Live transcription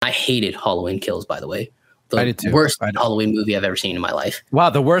hated Halloween Kills, by the way. I did too. Worst Halloween movie I've ever seen in my life. Wow,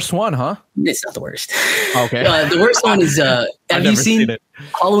 the worst one, huh? It's not the worst. Okay. The worst one is, have you seen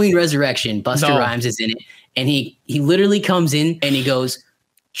Halloween Resurrection? Busta Rhymes is in it. And he literally comes in and he goes,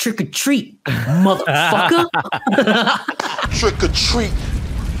 trick or treat, motherfucker. Trick or treat,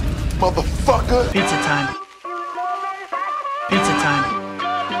 motherfucker. Pizza time. Pizza time.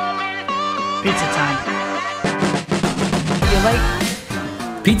 Pizza time. You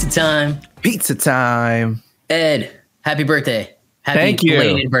like pizza time? Pizza time. Ed, happy birthday. Thank you.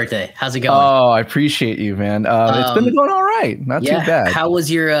 Belated birthday. How's it going? Oh, I appreciate you, man. It's been going all right. Not too bad. How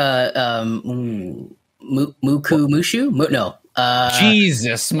was your Mushu? No.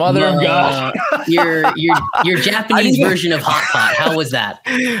 Jesus, mother of God. your Japanese version of hot pot. How was that?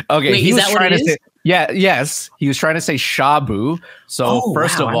 Okay, wait, he is was that what trying it to is? say. Yeah, yes, he was trying to say shabu. So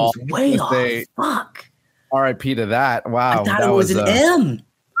first of all, way off. say Fuck. R.I.P. to that. Wow, I thought that it was an M.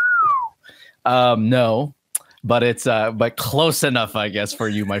 No, but it's but close enough, I guess, for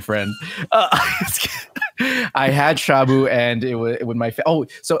you, my friend. I had shabu, and it would my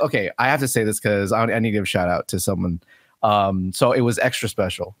so okay. I have to say this because I need to give a shout out to someone. So it was extra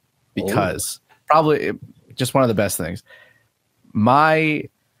special because probably just one of the best things.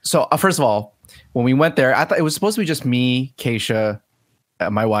 First of all, when we went there, I thought it was supposed to be just me, Keisha,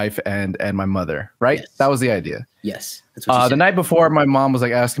 my wife, and my mother, right? Yes. That was the idea. Yes. That's what the night before, my mom was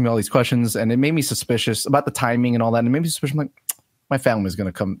like asking me all these questions, and it made me suspicious about the timing and all that. And it made me suspicious. I'm like, my family's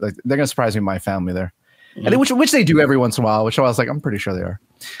gonna come. Like, they're gonna surprise me with my family there, and which they do every once in a while. Which I was like, I'm pretty sure they are.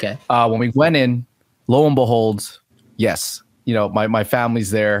 Okay. When we went in, lo and behold, yes, my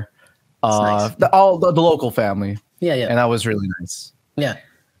family's there. Nice. The local family. Yeah. And that was really nice. Yeah.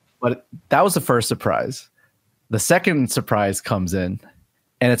 But that was the first surprise. The second surprise comes in,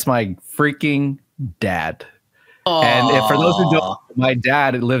 and it's my freaking dad. Aww. And for those who don't, my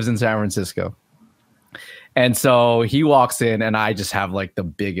dad lives in San Francisco. And so he walks in, and I just have like the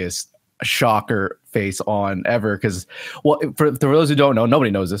biggest shocker face on ever. Because, well, for those who don't know,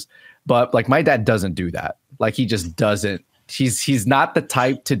 nobody knows this, but like my dad doesn't do that. Like he just doesn't. He's not the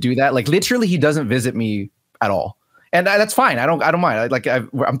type to do that. Like literally, he doesn't visit me at all. And that's fine. I don't mind.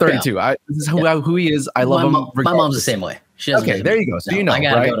 I'm 32. Yeah. This is who he is. I love him. My mom's the same way. She doesn't. Okay, there you go. So I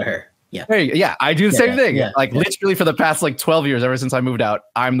gotta go to her. Yeah. There you go. Yeah, I do the same thing. Yeah, literally for the past 12 years, ever since I moved out,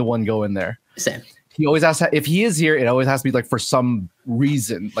 I'm the one going there. Same. He always has to, if he is here, it always has to be like for some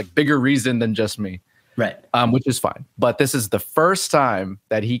reason, like bigger reason than just me. Right. Which is fine. But this is the first time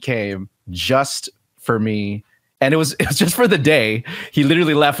that he came just for me. And it was just for the day. He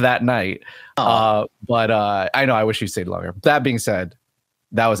literally left that night. But I know I wish he stayed longer. That being said,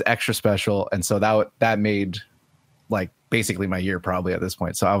 that was extra special. And so that made like basically my year probably at this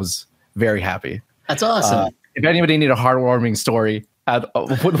point. So I was very happy. That's awesome. If anybody need a heartwarming story,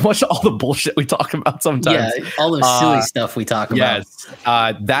 watch all the bullshit we talk about sometimes. Yeah, all the silly stuff we talk about. Yes,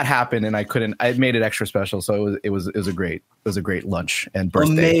 that happened, and I made it extra special. So it was a great lunch and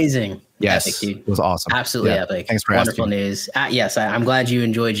birthday. Amazing. Yes, epic, dude. It was awesome. Absolutely epic. Thanks for wonderful asking. news. Yes, I'm glad you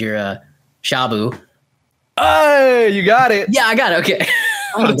enjoyed your shabu. Hey, you got it. Yeah, I got it. Okay.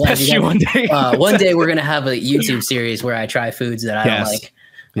 I'm gonna test you one day. One day we're gonna have a YouTube series where I try foods that I don't like.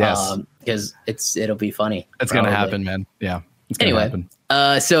 Yes. Because it'll be funny. It's gonna happen, man. Yeah. Anyway,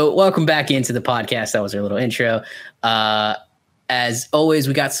 so welcome back into the podcast. That was our little intro. As always,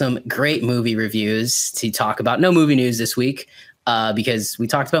 we got some great movie reviews to talk about. No movie news this week because we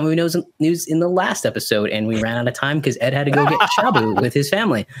talked about movie news in the last episode, and we ran out of time because Ed had to go get shabu with his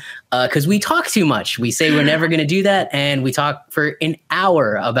family because we talk too much. We say we're never going to do that, and we talk for an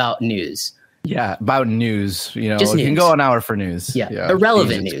hour about news. Yeah, about news. Just you can go an hour for news. Yeah.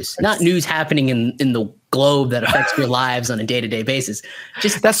 Irrelevant news, not news happening in the globe that affects your lives on a day-to-day basis.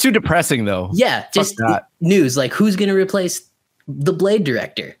 Just that's too depressing, though. Yeah, just news like who's going to replace the Blade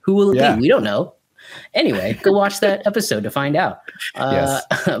director? Who will it be? We don't know. Anyway, go watch that episode to find out. Yes.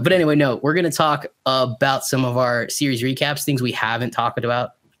 But anyway, no, we're going to talk about some of our series recaps, things we haven't talked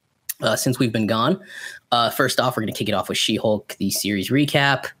about since we've been gone. First off, we're going to kick it off with She-Hulk, the series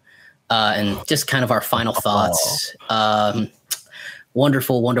recap. And just kind of our final thoughts.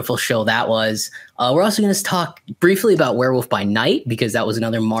 Wonderful, wonderful show that was. We're also going to talk briefly about Werewolf by Night because that was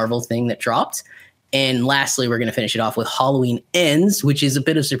another Marvel thing that dropped. And lastly, we're going to finish it off with Halloween Ends, which is a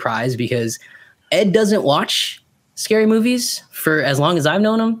bit of a surprise because Ed doesn't watch scary movies for as long as I've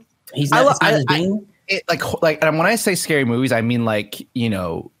known him. He's not his thing. And when I say scary movies, I mean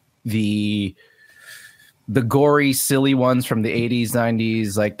the gory, silly ones from the 80s,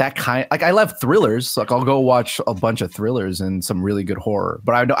 90s, like that kind. Like I love thrillers. Like I'll go watch a bunch of thrillers and some really good horror.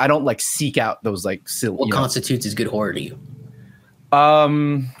 But I don't like seek out those like silly. What constitutes as good horror to you? Well,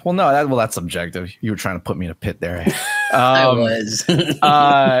 no, that's subjective. You were trying to put me in a pit there. I was.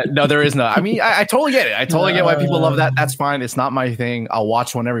 No, there is no. I mean, I totally get it. I totally get why people love that. That's fine. It's not my thing. I'll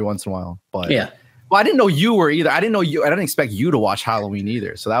watch one every once in a while. But yeah. Well, I didn't know you were either. I didn't know you. I didn't expect you to watch Halloween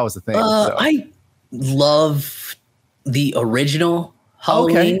either. So that was the thing. I love the original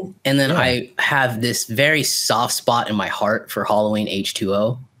Halloween, Okay. and then I have this very soft spot in my heart for Halloween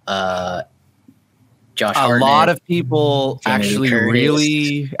H2O. Josh A Hartnett, lot of people Jamie actually Curtis,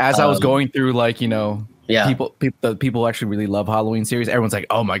 really, as I was going through, like, you know, people actually really love Halloween series. Everyone's like,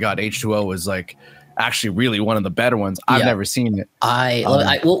 oh my god, H2O was like actually really one of the better ones. I've never seen it.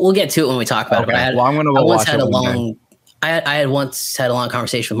 We'll get to it when we talk about it. But I'm gonna go watch it. I had once had a long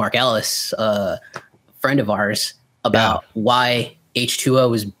conversation with Mark Ellis, a friend of ours, about why H2O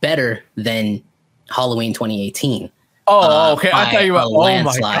was better than Halloween 2018. Oh, okay. I thought you were. Oh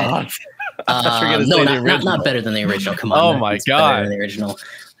my god. No, not better than the original. Come on. Oh my god, the original.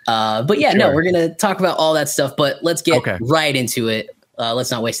 But yeah, no, we're gonna talk about all that stuff. But let's get right into it. Let's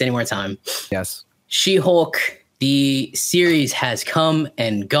not waste any more time. Yes. She-Hulk, the series has come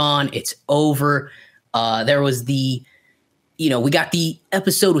and gone. It's over. There was we got the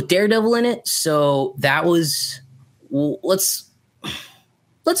episode with Daredevil in it. So that was, let's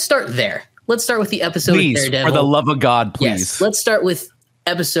start there. Let's start with the episode with Daredevil. For the love of God, please. Yes, let's start with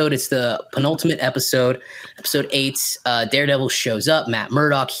episode. It's the penultimate episode, episode 8. Daredevil shows up. Matt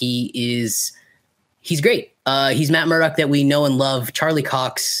Murdock. He's great. He's Matt Murdock that we know and love. Charlie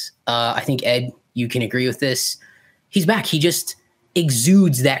Cox. I think Ed, you can agree with this. He's back. He just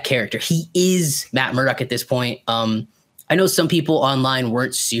exudes that character. He is Matt Murdock at this point. I know some people online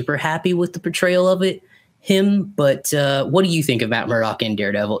weren't super happy with the portrayal of him, but what do you think of Matt Murdock and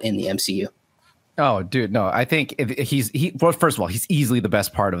Daredevil in the MCU? Oh, dude, no, I think well, first of all, he's easily the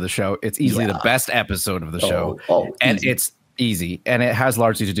best part of the show. It's easily the best episode of the show. And it's easy. And it has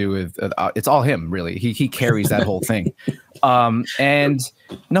largely to do with, it's all him, really. He carries that whole thing. And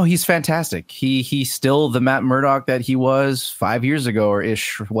no, he's fantastic. He's still the Matt Murdock that he was 5 years ago or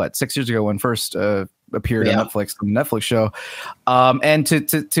 6 years ago when first appeared on Netflix, the Netflix show. And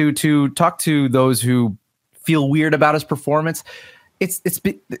to talk to those who feel weird about his performance, it's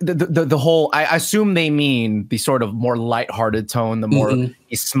the whole, I assume they mean the sort of more lighthearted tone, the more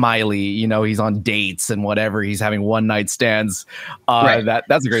he's smiley, he's on dates and whatever. He's having one night stands.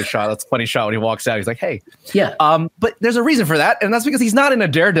 That's a great shot. That's a funny shot when he walks out. He's like, hey. Yeah. But there's a reason for that. And that's because he's not in a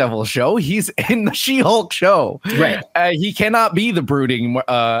Daredevil show. He's in the She-Hulk show. Right. He cannot be the brooding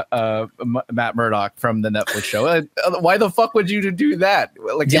Matt Murdock from the Netflix show. Why the fuck would you do that?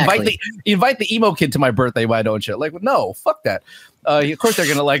 Like, exactly. invite the emo kid to my birthday. Why don't you? Like, no, fuck that. Of course, they're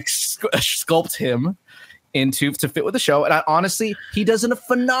gonna like sculpt him to fit with the show, and honestly, he does a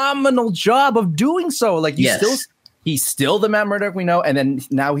phenomenal job of doing so. Like, he's still the Matt Murdock we know, and then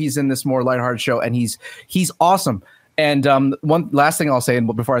now he's in this more lighthearted show, and he's awesome. And one last thing I'll say, and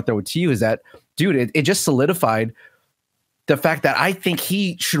before I throw it to you, is that, dude, it just solidified the fact that I think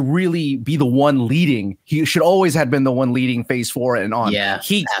he should really be the one leading. He should always have been the one leading Phase 4 and on. Yeah,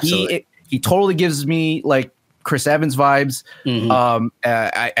 he totally gives me like Chris Evans vibes.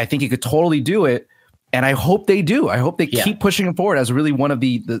 I think he could totally do it, and I hope they do. I hope they keep pushing him forward as really one of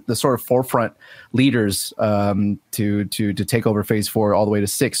the sort of forefront leaders to take over Phase 4 all the way to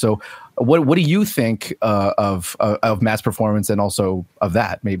 6. So, what do you think of Matt's performance, and also of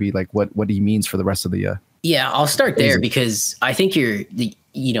that? Maybe like what he means for the rest of the. Yeah, I'll start there because I think you're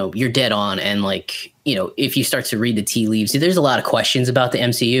dead on, and like if you start to read the tea leaves, there's a lot of questions about the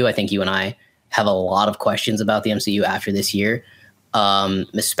MCU. I think you and I have a lot of questions about the MCU after this year,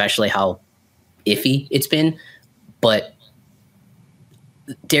 especially how iffy it's been. But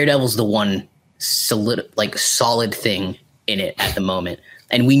Daredevil's the one solid thing in it at the moment.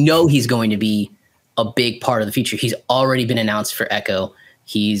 And we know he's going to be a big part of the future. He's already been announced for Echo.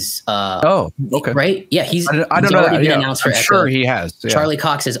 He's right? Yeah, I don't know. Been announced for I'm Echo. Sure he has. Yeah. Charlie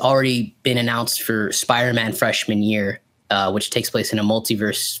Cox has already been announced for Spider-Man freshman year, which takes place in a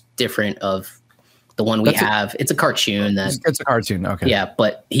multiverse different of the one we have. It's a cartoon. It's a cartoon. Okay. Yeah,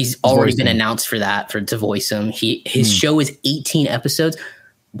 but he's already been announced for that, to voice him. His show is 18 episodes.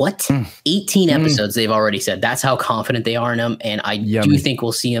 What? 18 episodes they've already said. That's how confident they are in him. And I do think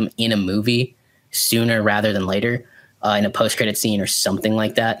we'll see him in a movie sooner rather than later, in a post-credit scene or something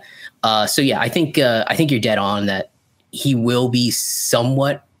like that. So yeah, I think you're dead on that he will be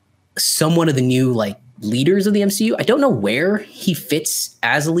somewhat of the new like leaders of the MCU. I don't know where he fits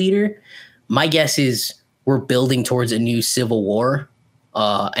as a leader. My guess is we're building towards a new Civil War,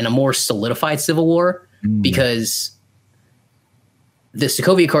 and a more solidified Civil War, because the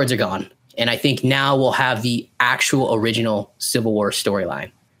Sokovia Accords are gone. And I think now we'll have the actual original Civil War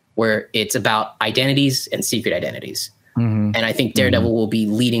storyline where it's about identities and secret identities. And I think Daredevil will be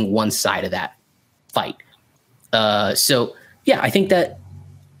leading one side of that fight. So yeah, I think that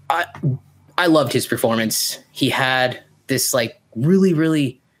I loved his performance. He had this like really,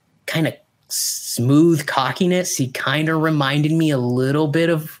 really kind of smooth cockiness. He kind of reminded me a little bit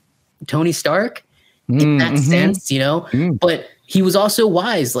of Tony Stark in that sense, you know, but he was also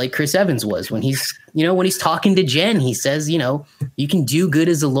wise like Chris Evans was when he's, you know, when he's talking to Jen, he says, you know, you can do good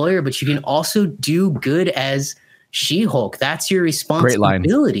as a lawyer, but you can also do good as She-Hulk. That's your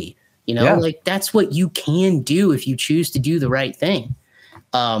responsibility. You know, like that's what you can do if you choose to do the right thing.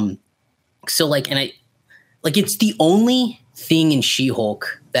 So like, and I like, it's the only thing in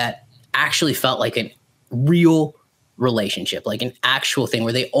She-Hulk that actually felt like a real relationship, like an actual thing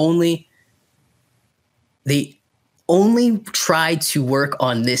where they only tried to work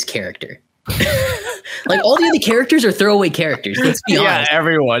on this character. Like all the other characters are throwaway characters. Let's be honest.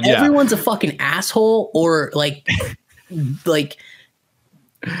 Everyone's a fucking asshole or like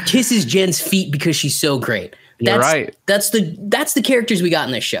kisses Jen's feet because she's so great. That's the characters we got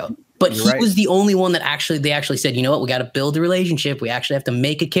in this show. But he was the only one that they actually said, you know what, we got to build a relationship. We actually have to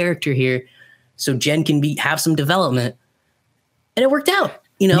make a character here so Jen can have some development. And it worked out,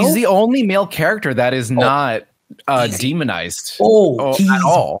 you know. He's the only male character that is not demonized. He's at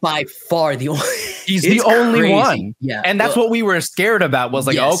all. By far the only. He's the only crazy. one. Yeah. And that's what we were scared about was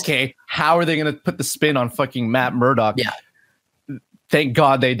like, okay, how are they going to put the spin on fucking Matt Murdock? Yeah. Thank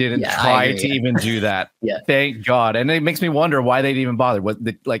God they didn't try to even do that. Thank God. And it makes me wonder why they didn't even bother.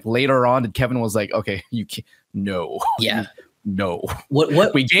 Like later on, did Kevin was like, okay, you can't. No. Yeah. No.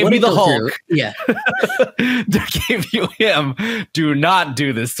 What we gave you the Hulk. Yeah. To give you him. Do not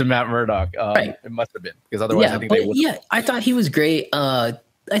do this to Matt Murdock. It must have been because otherwise I think they would. Yeah, I thought he was great. I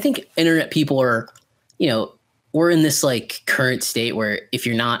think internet people are, you know, we're in this like current state where if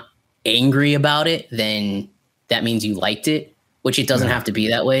you're not angry about it, then that means you liked it. Which it doesn't have to be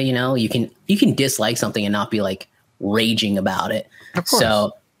that way, you know. You can dislike something and not be like raging about it. Of course.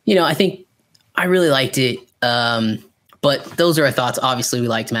 So, you know, I think I really liked it. But those are our thoughts. Obviously, we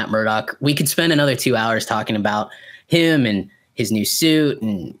liked Matt Murdock. We could spend another 2 hours talking about him and his new suit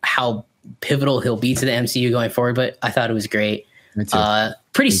and how pivotal he'll be to the MCU going forward. But I thought it was great. Me too.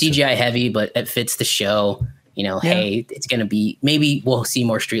 Pretty CGI heavy, but it fits the show. You know, hey, it's gonna be maybe we'll see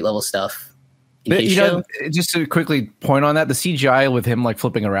more street level stuff. You know, just to quickly point on that, the CGI with him like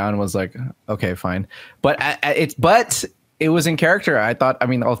flipping around was like, okay, fine, but it was in character. I thought, I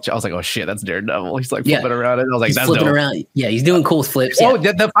was like, oh shit, that's Daredevil. He's like flipping around, and I was like, he's that's flipping dope. around. Yeah, he's doing cool flips. Oh,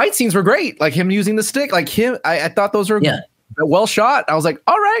 the fight scenes were great. Like him using the stick, like him. I thought those were well shot. I was like,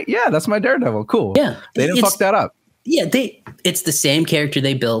 all right, yeah, that's my Daredevil. Cool. Yeah, they didn't fuck that up. Yeah, it's the same character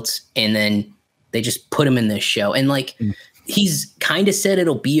they built, and then they just put him in this show, and like. He's kind of said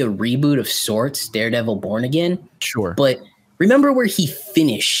it'll be a reboot of sorts, Daredevil Born Again. Sure. But remember where he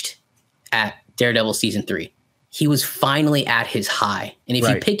finished at Daredevil season 3? He was finally at his high. And if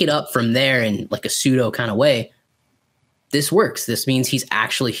you pick it up from there in like a pseudo kind of way, this works. This means he's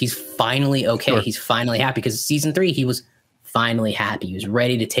finally okay. Sure. He's finally happy because season 3, he was finally happy. He was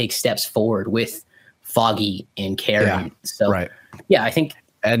ready to take steps forward with Foggy and Karen. Yeah. So yeah, I think.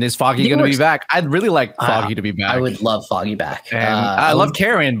 And is Foggy going to be back? I'd really like Foggy to be back. I would love Foggy back. And I love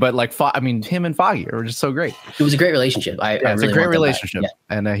Karen, but like, him and Foggy are just so great. It was a great relationship. It's a great relationship. Yeah.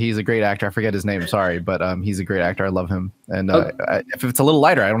 And he's a great actor. I forget his name. Sorry, but he's a great actor. I love him. And if it's a little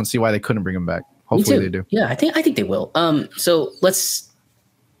lighter, I don't see why they couldn't bring him back. Hopefully they do. Yeah, I think they will. So let's,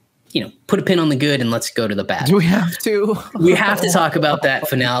 put a pin on the good and let's go to the bad. Do we have to? We have to talk about that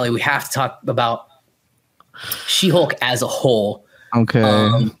finale. We have to talk about She-Hulk as a whole. Okay.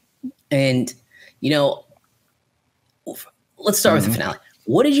 And, let's start with the finale.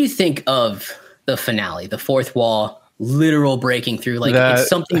 What did you think of the finale, the fourth wall, literal breaking through? Like, it's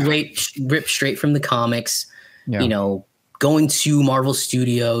something ripped straight from the comics, going to Marvel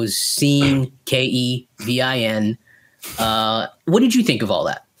Studios, seeing Kevin. What did you think of all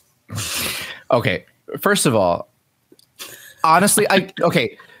that? Okay. First of all, honestly,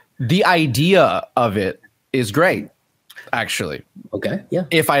 the idea of it is great. Actually, okay, yeah.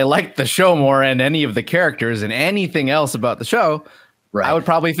 If I liked the show more and any of the characters and anything else about the show, I would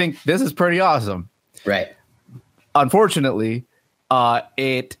probably think this is pretty awesome. Right. Unfortunately,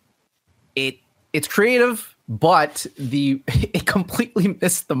 it's creative, but it completely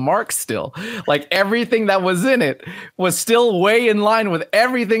missed the mark. Still, like everything that was in it was still way in line with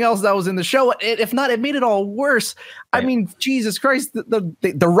everything else that was in the show. If not, it made it all worse. Right. I mean, Jesus Christ,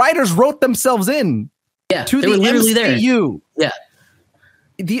 the writers wrote themselves in. Yeah, to the MCU. there.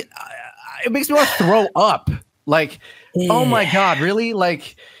 Yeah. it makes me want to throw up. Like, oh my God, really?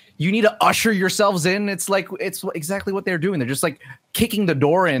 Like, you need to usher yourselves in. It's like, it's exactly what they're doing. They're just like kicking the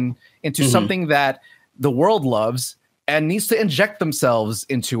door into something that the world loves and needs to inject themselves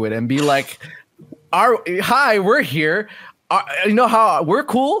into it and be like, hi, we're here. You know how we're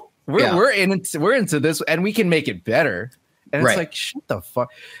cool. We're into this and we can make it better. And it's like, shut the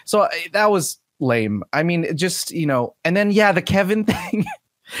fuck. So that was lame. I mean, it just, and then, the Kevin thing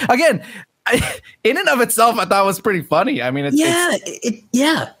again, in and of itself, I thought was pretty funny. I mean, it's you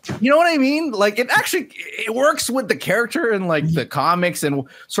know what I mean? Like it works with the character and like the comics and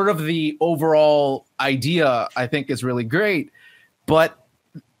sort of the overall idea, I think is really great. But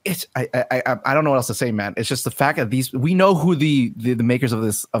I don't know what else to say, man. It's just the fact that we know who the makers of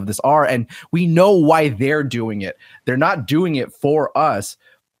this are, and we know why they're doing it. They're not doing it for us.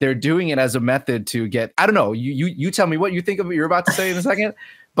 They're doing it as a method to get, I don't know. You tell me what you think of what you're about to say in a second.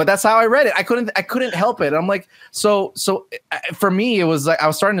 But that's how I read it. I couldn't help it. I'm like, so for me, it was like I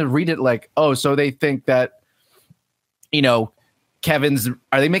was starting to read it like, oh, so they think that, are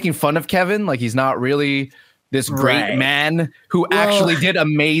they making fun of Kevin? Like he's not really this great man who actually did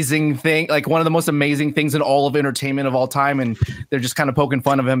amazing thing, like one of the most amazing things in all of entertainment of all time, and they're just kind of poking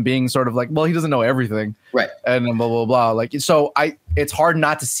fun of him being sort of like, well, he doesn't know everything, right? And then blah blah blah. Like, so it's hard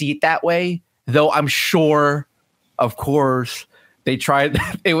not to see it that way, though. I'm sure, of course. They tried.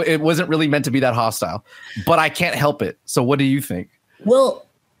 It wasn't really meant to be that hostile, but I can't help it. So what do you think? Well,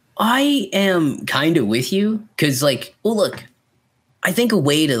 I am kind of with you because, like, well, look, I think a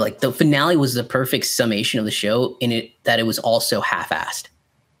way to like the finale was the perfect summation of the show in it that it was also half-assed.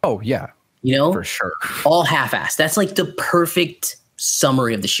 Oh yeah, for sure, all half-assed. That's like the perfect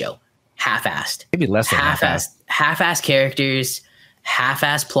summary of the show. Half-assed, maybe less than half-assed characters,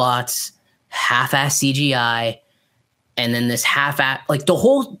 half-assed plots, half-assed CGI. And then this half-ass, like the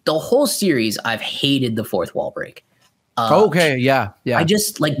whole series, I've hated the fourth wall break. Okay, yeah. I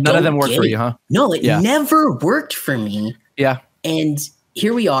just like none of them worked for you, huh? No, it never worked for me. Yeah. And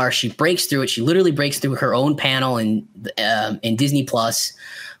here we are. She breaks through it. She literally breaks through her own panel in Disney Plus.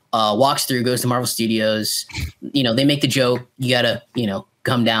 Walks through, goes to Marvel Studios. They make the joke. You gotta,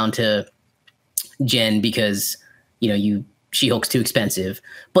 come down to Jen because She-Hulk's too expensive.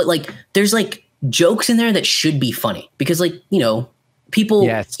 But like, there's like jokes in there that should be funny because like, people,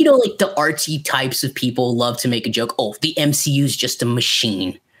 like the artsy types of people love to make a joke. Oh, the MCU is just a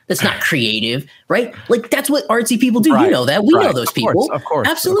machine. That's not creative, right? Like that's what artsy people do. Right. You know that. We know those people. Of course.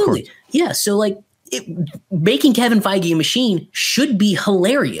 Absolutely. Yeah. So like making Kevin Feige a machine should be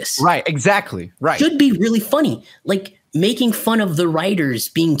hilarious. Right. Exactly. Right. Should be really funny. Like making fun of the writers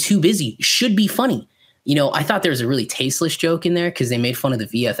being too busy should be funny. I thought there was a really tasteless joke in there because they made fun of the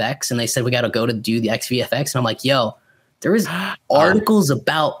VFX and they said, we got to go to do the XVFX. And I'm like, yo, there was articles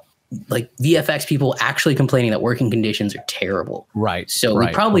about like VFX people actually complaining that working conditions are terrible. Right. So we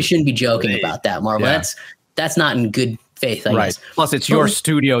probably shouldn't be joking about that, Marvel. Yeah. That's not in good faith, I guess. Plus it's your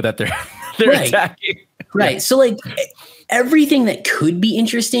studio that they're attacking. Right. Yeah. So like everything that could be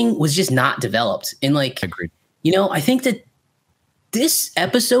interesting was just not developed. And like, agreed. I think that this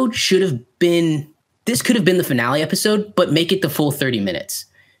episode this could have been the finale episode, but make it the full 30 minutes.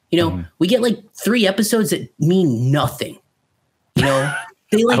 We get like 3 episodes that mean nothing.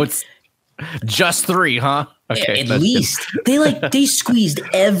 They like just 3, huh? Okay, at least they squeezed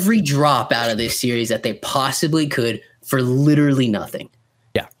every drop out of this series that they possibly could for literally nothing.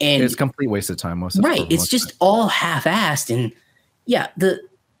 Yeah, and it's a complete waste of time. It's just all half-assed, and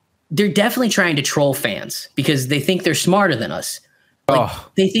they're definitely trying to troll fans because they think they're smarter than us.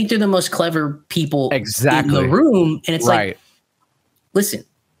 They think they're the most clever people in the room. And it's like, listen,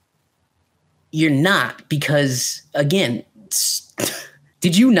 you're not because, again,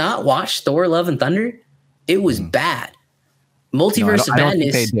 did you not watch Thor Love and Thunder? It was bad. Multiverse of Madness I don't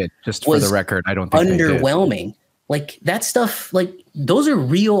think they did. Just for the record, I don't think underwhelming. They did. Like that stuff, like those are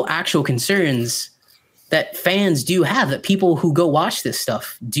real, actual concerns that fans do have, that people who go watch this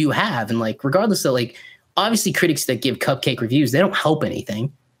stuff do have. And like, regardless of like, obviously critics that give cupcake reviews, they don't help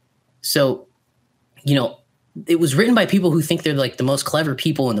anything. So, it was written by people who think they're like the most clever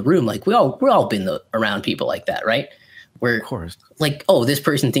people in the room. Like we're all been around people like that, right? Where of course, like, oh, this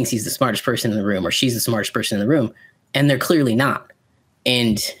person thinks he's the smartest person in the room or she's the smartest person in the room. And they're clearly not.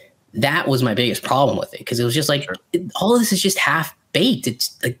 And that was my biggest problem with it. Because it was just like, all of this is just half baked.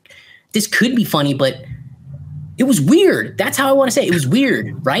 It's like, this could be funny, but it was weird. That's how I want to say it. It was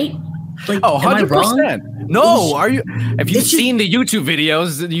weird, right? Like, 100%. No, are you? If you've seen the YouTube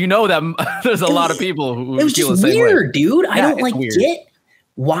videos, you know that there's a lot of people who it was feel just the same weird, way. Dude. I don't like get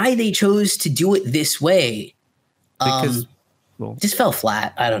why they chose to do it this way. Because just fell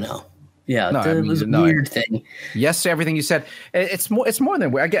flat. I don't know. Yeah, it was a weird thing. Yes to everything you said. It's more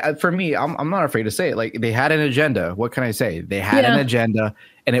than I get. For me, I'm not afraid to say it. Like, they had an agenda. What can I say? They had an agenda,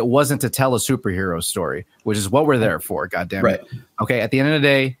 and it wasn't to tell a superhero story, which is what we're there for. God damn it. Okay. At the end of the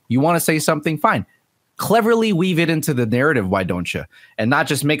day, you want to say something? Fine. Cleverly weave it into the narrative. Why don't you? And not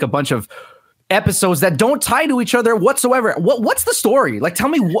just make a bunch of episodes that don't tie to each other whatsoever. What's the story? Like, tell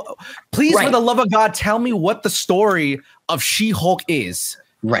me what. Please, for the love of God, tell me what the story of She-Hulk is.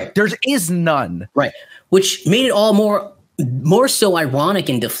 Right. There is none. Right. Which made it all more so ironic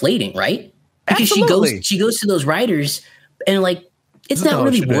and deflating, right? Because she goes to those writers and like, it's not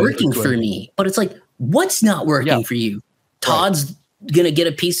really working for me. But it's like, what's not working for you? Todd's gonna get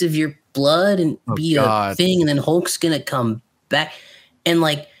a piece of your blood and be a thing, and then Hulk's gonna come back. And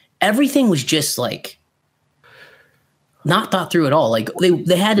like, everything was just like not thought through at all. Like,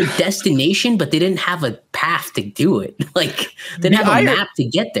 they had a destination, but they didn't have a path to do it. Like, they didn't have a map to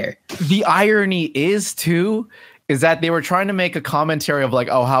get there. The irony is that they were trying to make a commentary of like,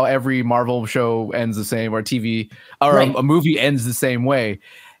 oh, how every Marvel show ends the same, or TV or a movie ends the same way.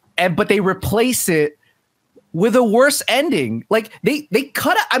 But they replace it with a worse ending. Like, they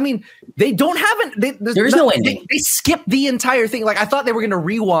cut out. I mean, they don't have it. There's no ending. They skipped the entire thing. Like, I thought they were going to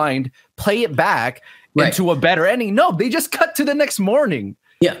rewind, play it back into a better ending. No, they just cut to the next morning.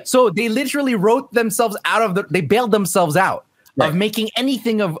 Yeah. So they literally wrote themselves out of they bailed themselves out of making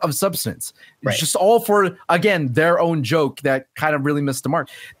anything of substance. It's just all for, again, their own joke that kind of really missed the mark.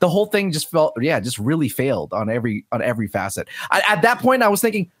 The whole thing just just really failed on every facet. At that point, I was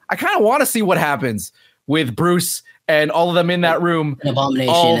thinking, I kind of want to see what happens with Bruce and all of them in that room,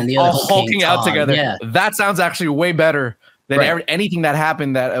 Abomination and the other hulking out together. Yeah. That sounds actually way better than anything that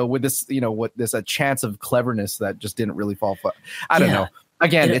happened that with this, with this a chance of cleverness that just didn't really fall flat. I don't know.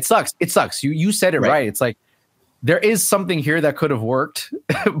 Again, it sucks. It sucks. You said it right. It's like, there is something here that could have worked,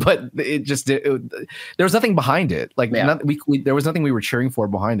 but it just there was nothing behind it. Like, there was nothing we were cheering for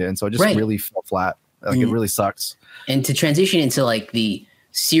behind it, and so it just really fell flat. Like, it really sucks. And to transition into like the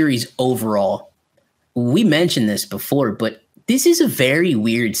series overall, we mentioned this before, but this is a very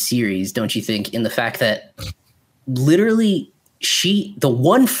weird series, don't you think? In the fact that literally the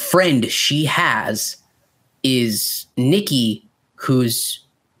one friend she has is Nikki, who's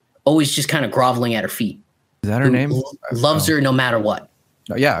always just kind of groveling at her feet. Is that her name? Loves her no matter what.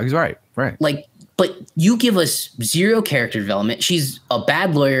 Oh, yeah, he's right. Like, but you give us zero character development. She's a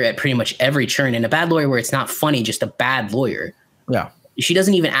bad lawyer at pretty much every turn, and a bad lawyer where it's not funny, just a bad lawyer. Yeah. She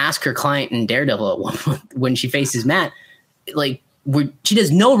doesn't even ask her client in Daredevil at one point when she faces Matt. Like, she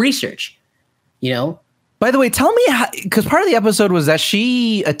does no research, By the way, tell me how, because part of the episode was that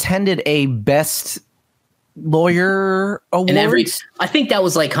she attended a best lawyer award. I think that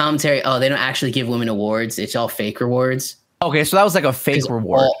was like commentary. Oh, they don't actually give women awards. It's all fake rewards. Okay, so that was like a fake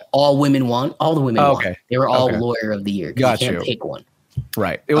reward. All women won. All the women won. They were all lawyer of the year. You can't pick one.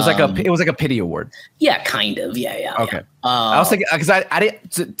 Right. It was like a pity award. Yeah, kind of. Yeah. Okay. I was thinking, because I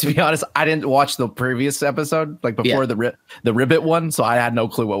didn't, to be honest, I didn't watch the previous episode, like before the Ribbit one, so I had no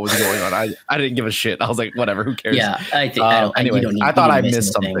clue what was going on. I didn't give a shit. I was like, whatever, who cares? Yeah, I think. I thought I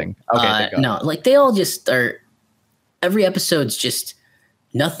missed something. Okay. No, like they all just are. Every episode's just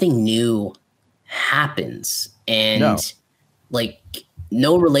nothing new happens, and like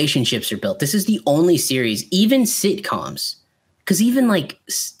no relationships are built. This is the only series, even sitcoms. Because even like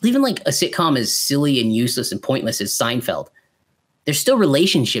a sitcom as silly and useless and pointless as Seinfeld, there's still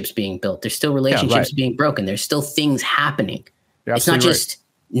relationships being built. There's still relationships being broken. There's still things happening. It's not just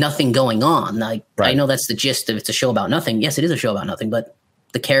nothing going on. Like, I know that's the gist of it's a show about nothing. Yes, it is a show about nothing, but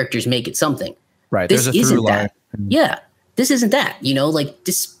the characters make it something. Right. This isn't that. Yeah. This isn't that. Like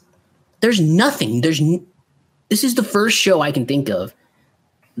this. There's nothing. This is the first show I can think of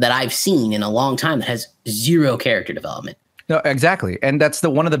that I've seen in a long time that has zero character development. No, exactly. And that's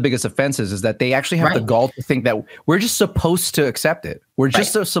one of the biggest offenses is that they actually have the gall to think that we're just supposed to accept it. We're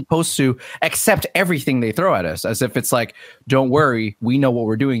just supposed to accept everything they throw at us as if it's like, don't worry, we know what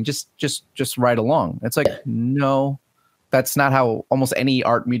we're doing. Just ride along. It's like, no, that's not how almost any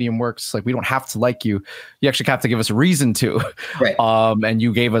art medium works. Like, we don't have to like you. You actually have to give us a reason to. Right. And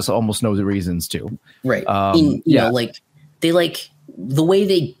you gave us almost no reasons to. Right. Like they the way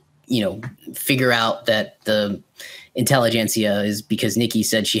they, figure out that the intelligentsia is because Nikki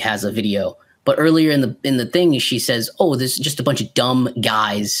said she has a video, but earlier in the thing she says, "Oh, this is just a bunch of dumb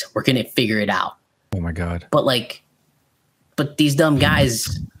guys. We're gonna figure it out." Oh my god! But these dumb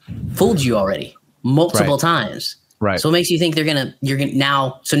guys fooled you already multiple times, right? So it makes you think you're gonna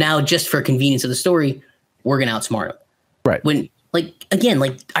now. So now, just for convenience of the story, we're gonna outsmart them, right? When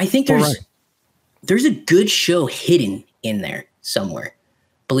I think there's a good show hidden in there somewhere,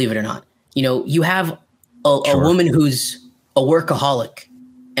 believe it or not. You know, you have a woman who's a workaholic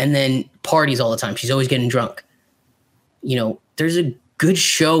and then parties all the time. She's always getting drunk. You know, there's a good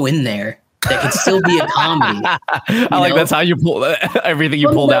show in there that could still be a comedy. I like that's how you pull everything you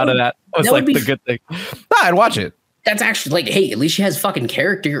pulled out of that. Was like the good thing. Nah, I'd watch it. That's actually like, hey, at least she has fucking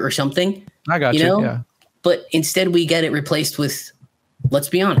character or something. I got you. Know? Yeah. But instead we get it replaced with, let's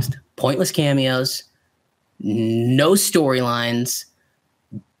be honest, pointless cameos, no storylines,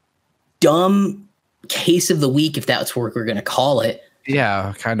 dumb case of the week, if that's what we're going to call it.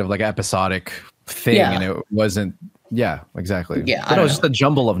 Yeah, kind of like episodic thing. Yeah. And it wasn't. Yeah, exactly. Yeah, but it was just a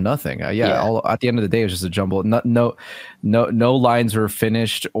jumble of nothing. All at the end of the day, it was just a jumble. No lines were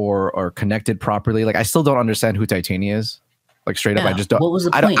finished or connected properly. Like I still don't understand who Titania is. Like straight up, I just don't. What was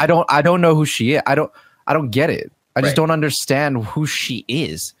the point? I don't know who she is. I don't get it. I just don't understand who she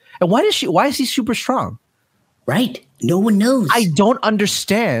is. And why is she super strong? Right. No one knows. I don't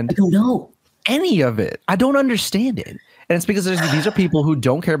understand. I don't know any of it. I don't understand it. And it's because these are people who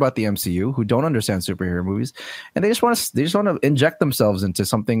don't care about the MCU, who don't understand superhero movies, and they just want to inject themselves into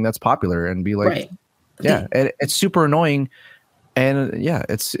something that's popular and be like, it's super annoying, and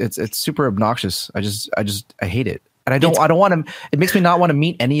it's super obnoxious. I hate it, and I don't want to. It makes me not want to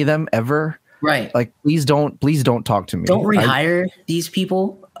meet any of them ever. Right? Like, please don't talk to me. Don't rehire these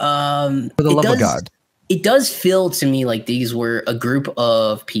people. For the love of God, it does feel to me like these were a group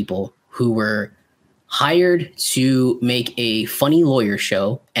of people who were hired to make a funny lawyer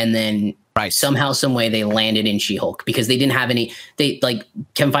show, and then somehow, some way they landed in She-Hulk because they didn't have any. They like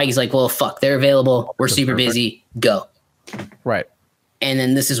Kevin Feige's like, well, fuck, they're available. We're super busy. Go. Right. And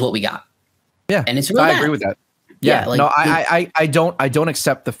then this is what we got. Yeah, and it's really I agree with that. Yeah, like, no, I don't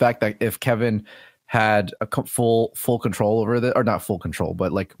accept the fact that if Kevin had a full control over or not full control,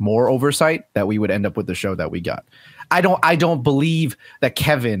 but like more oversight, that we would end up with the show that we got. I don't believe that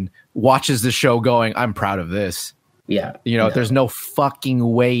Kevin watches the show going, I'm proud of this. Yeah. You know, there's no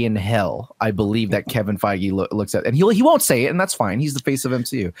fucking way in hell I believe that Kevin Feige looks at, and he won't say it, and that's fine. He's the face of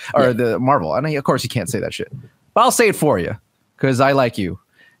MCU or the Marvel. And of course he can't say that shit. But I'll say it for you because I like you,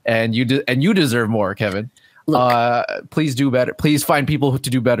 and you deserve more, Kevin. Look, please do better. Please find people to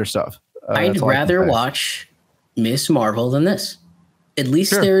do better stuff. I'd rather watch Miss Marvel than this. At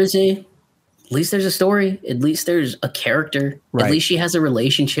least there's a story. At least there's a character. Right. At least she has a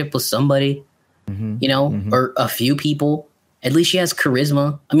relationship with somebody, you know, or a few people. At least she has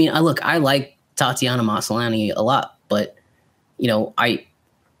charisma. I mean, I like Tatiana Maslany a lot, but you know,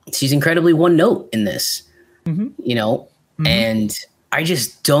 she's incredibly one note in this, you know, and I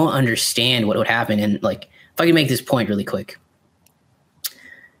just don't understand what would happen. And like, if I can make this point really quick,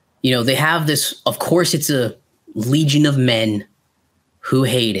 you know, they have this, of course it's a legion of men who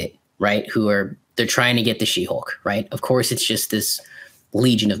hate it, right? They're trying to get the She-Hulk, right? Of course, it's just this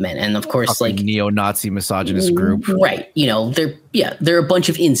legion of men. And of course, like neo-Nazi misogynist group. Right. You know, they're a bunch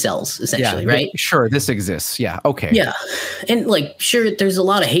of incels, essentially, right? Sure, this exists. Yeah, okay. Yeah. And like, sure, there's a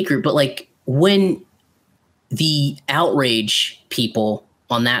lot of hate group, but like when the outrage people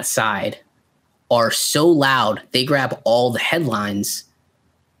on that side are so loud, they grab all the headlines,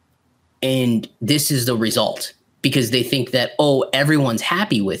 and this is the result. Because they think that, oh, everyone's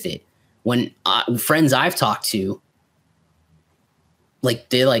happy with it. When friends I've talked to, like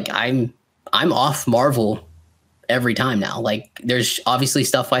they're like, I'm off Marvel every time now. Like there's obviously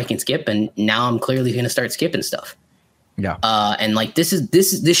stuff I can skip, and now I'm clearly going to start skipping stuff. Yeah. And like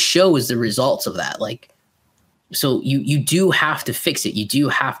this show is the results of that. Like, so you do have to fix it. You do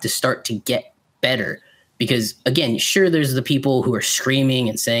have to start to get better. Because again, sure, there's the people who are screaming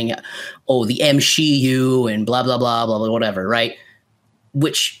and saying, "Oh, the MCU and blah blah blah blah blah whatever," right?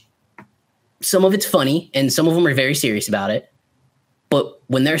 Which some of it's funny and some of them are very serious about it. But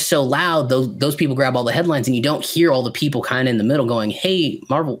when they're so loud, those people grab all the headlines, and you don't hear all the people kind of in the middle going, "Hey,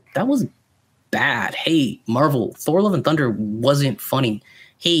 Marvel, that was bad. Hey, Marvel, Thor: Love and Thunder wasn't funny.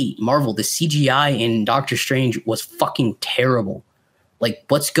 Hey, Marvel, the CGI in Doctor Strange was fucking terrible. Like,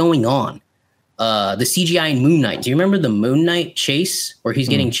 what's going on?" The CGI in Moon Knight. Do you remember the Moon Knight chase where he's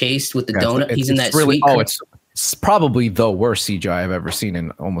getting chased with the donut? He's in that really, sweet. It's probably the worst CGI I've ever seen in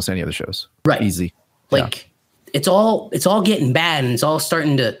almost any of the shows. Right. Easy. Like it's all getting bad, and it's all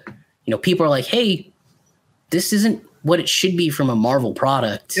starting to, you know, people are like, hey, this isn't what it should be from a Marvel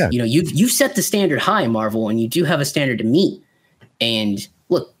product. Yeah. You know, you've set the standard high, Marvel, and you do have a standard to meet. And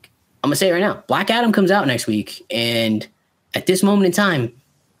look, I'm gonna say it right now, Black Adam comes out next week, and at this moment in time,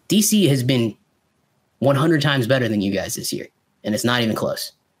 DC has been 100 times better than you guys this year, and it's not even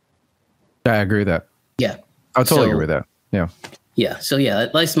close. I agree with that. Yeah, I totally agree with that. Yeah. Yeah. So yeah,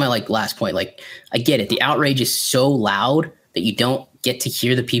 that's my like last point. Like, I get it. The outrage is so loud that you don't get to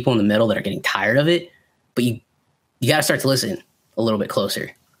hear the people in the middle that are getting tired of it, but you got to start to listen a little bit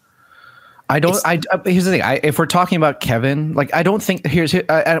closer. Here's the thing. If we're talking about Kevin, like, I don't think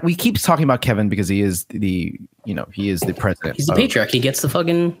we keep talking about Kevin because he is the president. He's the patriarch. He gets the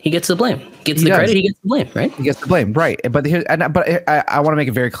blame. He gets the credit. He gets the blame, right? He gets the blame, right? But I want to make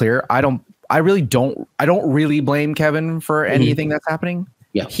it very clear. I don't really blame Kevin for anything that's happening.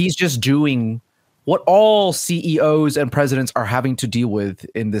 Yeah. He's just doing what all CEOs and presidents are having to deal with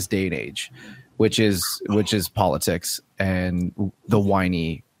in this day and age, which is politics and the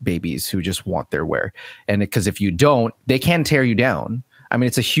whiny babies who just want their way. And because if you don't, they can tear you down. I mean,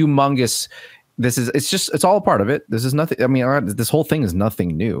 it's a humongous. It's all a part of it. This is nothing. I mean, this whole thing is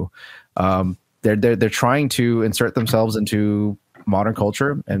nothing new. They're trying to insert themselves into modern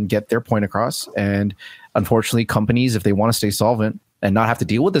culture and get their point across. And unfortunately, companies, if they want to stay solvent and not have to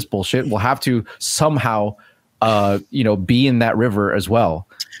deal with this bullshit, will have to somehow, be in that river as well.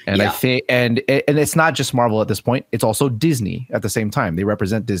 And I think, and it's not just Marvel at this point; it's also Disney at the same time. They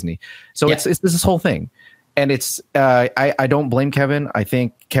represent Disney, so it's this whole thing. And it's I don't blame Kevin. I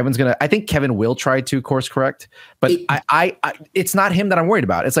think Kevin will try to course correct, but I it's not him that I'm worried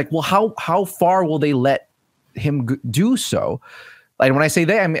about. It's like, well, how far will they let him do so? Like, when I say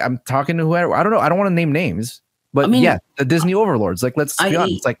they, I'm talking to whoever. I don't know. I don't want to name names. But the Disney overlords, like, let's be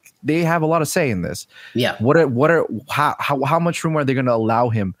honest, like, they have a lot of say in this. Yeah. How much room are they going to allow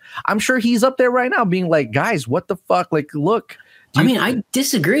him? I'm sure he's up there right now being like, guys, what the fuck? Like, look. I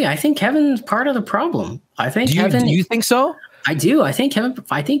disagree. I think Kevin's part of the problem. Do you think so? I do. I think Kevin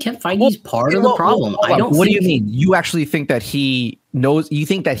Feige's part of the problem. What do you mean? You actually think that he knows? You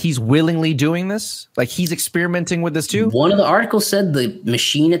think that he's willingly doing this? Like, he's experimenting with this too? One of the articles said the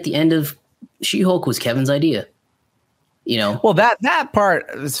machine at the end of She-Hulk was Kevin's idea. Well, that part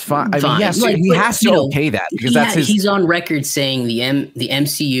is fine. I mean, yes, he has to okay that because he's on record saying the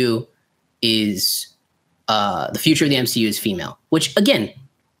MCU is the future of the MCU is female, which, again,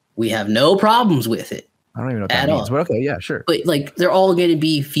 we have no problems with it. I don't even know what that means, but okay, yeah, sure. But, like, they're all going to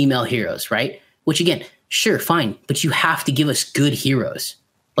be female heroes, right? Which, again, sure, fine, but you have to give us good heroes.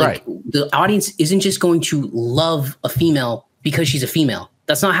 Like, the audience isn't just going to love a female because she's a female.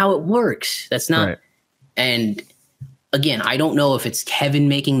 That's not how it works. That's not. Right. And again, I don't know if it's Kevin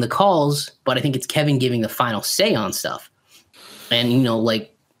making the calls, but I think it's Kevin giving the final say on stuff. And,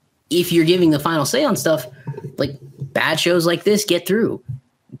 like, if you're giving the final say on stuff, like, bad shows like this get through.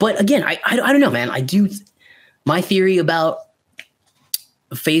 But again, I don't know, man. My theory about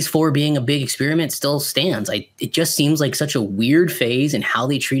phase 4 being a big experiment still stands. It just seems like such a weird phase in how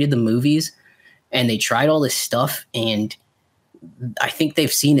they treated the movies, and they tried all this stuff, and I think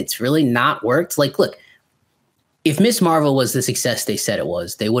they've seen it's really not worked. Like, look, if Miss Marvel was the success they said it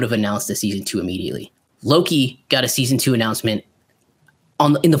was, they would have announced the season 2 immediately. Loki got a season 2 announcement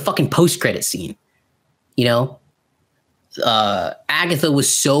in the fucking post-credit scene. Agatha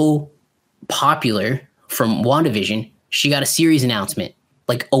was so popular from WandaVision, she got a series announcement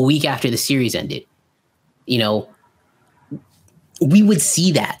like a week after the series ended. We would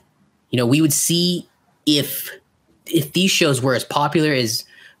see that. We would see if these shows were as popular as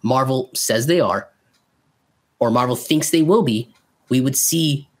Marvel says they are, or Marvel thinks they will be, we would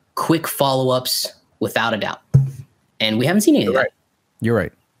see quick follow-ups without a doubt. And we haven't seen any of that. You're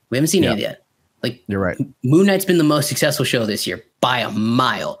right. We haven't seen any of that. Like, you're right. Moon Knight's been the most successful show this year by a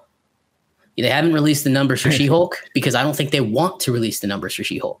mile. They haven't released the numbers for She-Hulk because I don't think they want to release the numbers for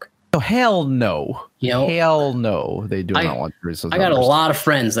She-Hulk. Oh, hell no. Hell no. They do not want to release those numbers. I got a lot of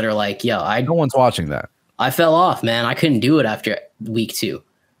friends that are like, no one's watching that. I fell off, man. I couldn't do it after week 2.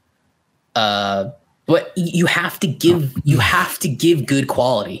 But you have to give good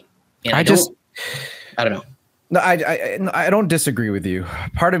quality. And I don't know. No, I don't disagree with you.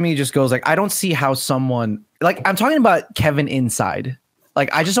 Part of me just goes like, I don't see how someone, like, I'm talking about Kevin inside.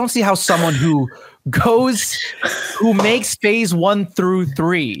 Like, I just don't see how someone who makes phase 1 through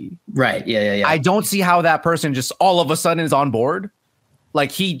 3. Right. Yeah. I don't see how that person just all of a sudden is on board.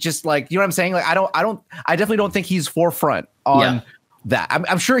 Like, he just, like, you know what I'm saying? Like, I definitely don't think he's forefront on that.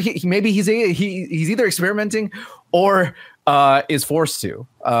 I'm sure maybe he's either experimenting or is forced to.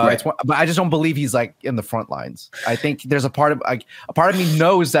 Right. But I just don't believe he's like in the front lines. I think there's a part of me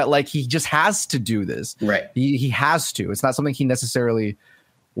knows that, like, he just has to do this. Right. He has to. It's not something he necessarily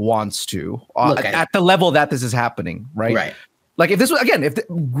wants to at the level that this is happening. Right. Right. Like, if this was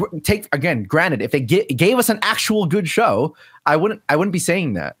granted, if they gave us an actual good show, I wouldn't be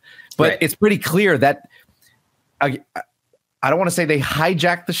saying that. But it's pretty clear that I don't want to say they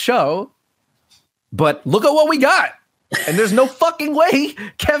hijacked the show, but look at what we got. And there's no fucking way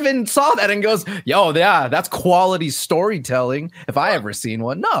Kevin saw that and goes, yo, yeah, that's quality storytelling if I ever seen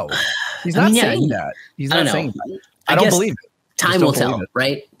one. No, he's not saying that. He's not saying that. I don't believe it. Time will tell,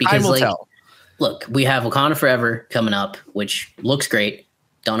 right? Because time will tell. Look, we have Wakanda Forever coming up, which looks great.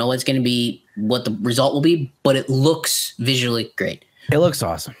 Don't know what's going to be, what the result will be, but it looks visually great. It looks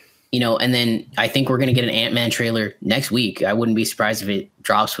awesome. And then I think we're going to get an Ant-Man trailer next week. I wouldn't be surprised if it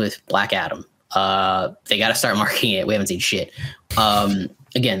drops with Black Adam. They got to start marketing it. We haven't seen shit.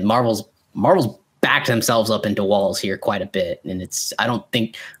 Again, Marvel's backed themselves up into walls here quite a bit. And I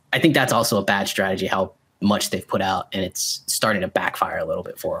think that's also a bad strategy, how much they've put out, and it's starting to backfire a little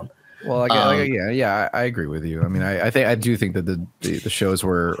bit for them. Well, I agree with you. I mean, I do think that the shows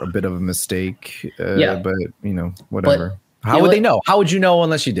were a bit of a mistake. But whatever. How would they know? How would you know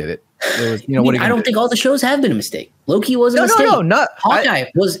unless you did it? I don't think all the shows have been a mistake. Loki was a mistake. No, Hawkeye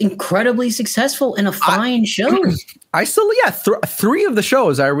was incredibly successful and a fine show. I still, three of the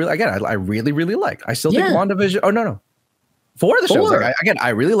shows I really, really like. I still think WandaVision. Oh no, four of the shows. I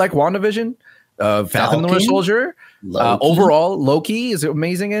really like WandaVision, Falcon the Winter Soldier. Overall, Loki is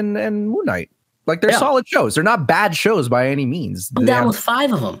amazing, and Moon Knight. Like they're solid shows. They're not bad shows by any means. I'm down with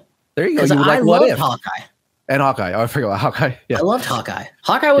 5 of them. There you go. I love Hawkeye. And Hawkeye. Oh, I forgot about Hawkeye. Yeah. I loved Hawkeye.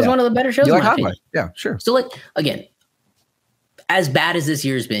 Hawkeye was one of the better shows. You like Hawkeye? Yeah, sure. So, again, as bad as this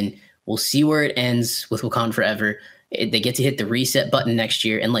year's been, we'll see where it ends with Wakanda Forever. They get to hit the reset button next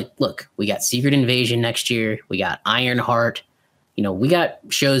year. And, look, we got Secret Invasion next year. We got Ironheart. We got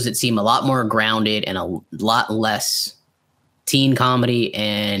shows that seem a lot more grounded and a lot less teen comedy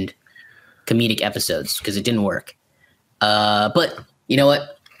and comedic episodes because it didn't work. But you know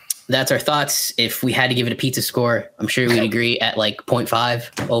what? That's our thoughts. If we had to give it a pizza score, I'm sure we'd agree at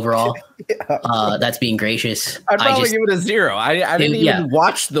 0.5 overall. That's being gracious. I'd probably give it a 0. I didn't even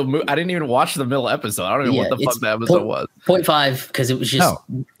watch the I didn't even watch the middle episode. I don't know what the fuck that episode was. 0.5 because it was just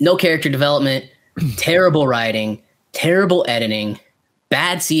no character development, terrible writing, terrible editing,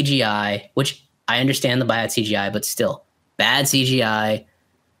 bad CGI, which I understand the bad CGI, but still bad CGI.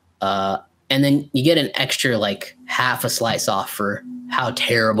 And then you get an extra half a slice off for how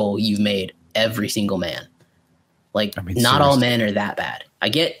terrible you've made every single man. Not all men are that bad. I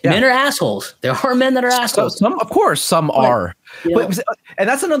get men are assholes. There are men that are assholes. Some are. But, and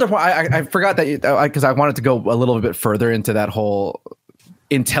that's another point. I forgot that because I wanted to go a little bit further into that whole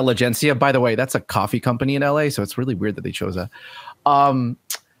intelligentsia. By the way, that's a coffee company in LA, so it's really weird that they chose that.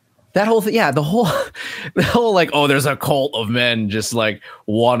 That whole thing, the whole there's a cult of men just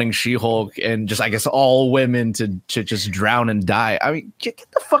wanting She-Hulk and just I guess all women to just drown and die. I mean, get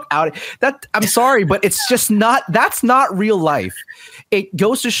the fuck out. I'm sorry, but it's just not. That's not real life. It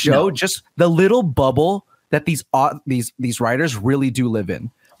goes to show just the little bubble that these writers really do live in.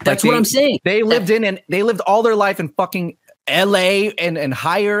 That's what I'm saying. They lived in and they lived all their life in fucking LA and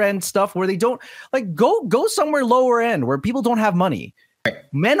higher end stuff where they don't go somewhere lower end where people don't have money. Right.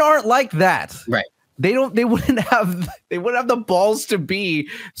 Men aren't like that. Right. They wouldn't have the balls to be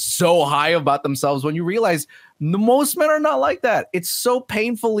so high about themselves when you realize most men are not like that. It's so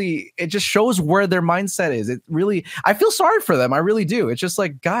painfully, it just shows where their mindset is. It really, I feel sorry for them. I really do. It's just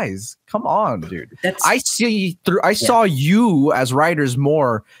guys, come on, dude. I saw you as writers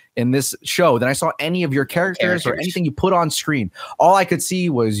more in this show than I saw any of your characters or anything you put on screen. All I could see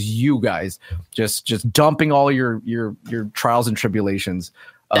was you guys just dumping all your trials and tribulations.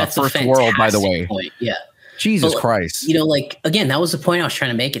 That's First World, by the way. Point. Yeah. Jesus Christ. Again, that was the point I was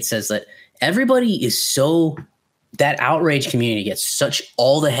trying to make. It says that everybody is that outrage community gets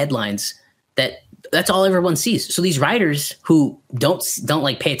all the headlines that's all everyone sees. So these writers who don't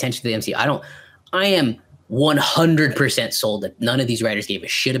pay attention to the MCU, I am 100% sold that none of these writers gave a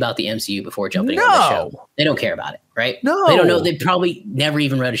shit about the MCU before jumping on the show. They don't care about it, right? No. They don't know. They probably never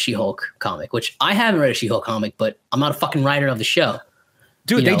even read a She-Hulk comic, which I haven't read a She-Hulk comic, but I'm not a fucking writer of the show.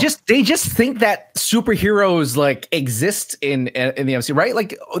 Dude, they just think that superheroes exist in the MCU, right?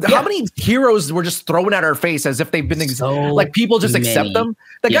 How many heroes were just thrown at our face as if they've been people just accept them?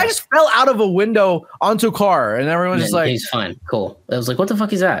 The guy just fell out of a window onto a car, and everyone's just he's fine, cool. I was like, what the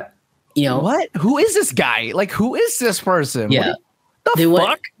fuck is that? What? Who is this guy? Who is this person? Yeah, they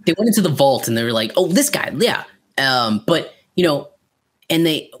went into the vault and they were like, oh, this guy, yeah. But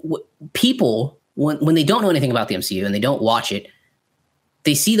and people when they don't know anything about the MCU and they don't watch it.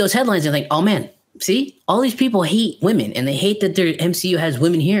 They see those headlines and think, oh man, see, all these people hate women and they hate that their MCU has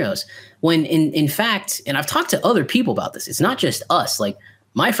women heroes. When in fact, and I've talked to other people about this, it's not just us.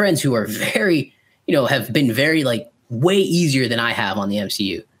 My friends who are very, have been very way easier than I have on the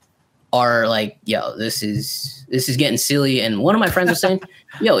MCU are yo, this is getting silly. And one of my friends was saying,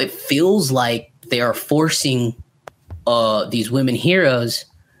 yo, it feels like they are forcing these women heroes,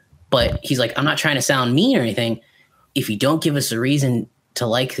 but he's like, I'm not trying to sound mean or anything. If you don't give us a reason to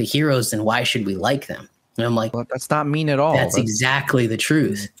like the heroes, then why should we like them? And I'm like, well, that's not mean at all. That's exactly the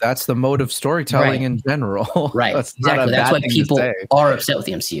truth. That's the mode of storytelling in general. Right. Exactly. That's why people are upset with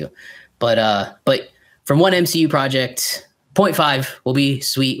the MCU. But from one MCU project, 0.5 will be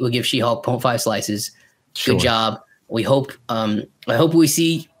sweet. We'll give She-Hulk 0.5 slices. Sure. Good job. We hope. I hope we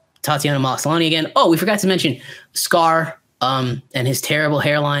see Tatiana Maslany again. Oh, we forgot to mention Scar and his terrible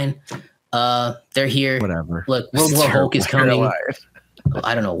hairline. They're here. Whatever. Look, World War Hulk is coming.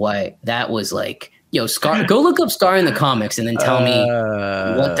 I don't know why that was like. Yo, Scar. Go look up Scar in the comics and then tell me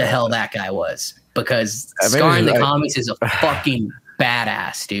what the hell that guy was, because Scar in the comics is a fucking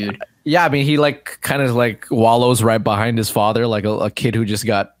badass, dude. Yeah, I mean, he like kind of like wallows right behind his father, like a kid who just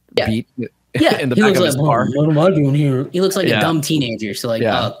got beat. Yeah, in the back of his car. What am I doing here? He looks like a dumb teenager. So like,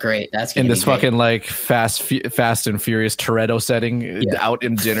 oh great, that's gonna in be this great. fucking like fast and furious Toretto setting out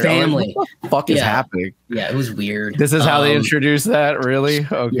in dinner. Family. Like, what the fuck is happening? Yeah, it was weird. This is how they introduced that, really?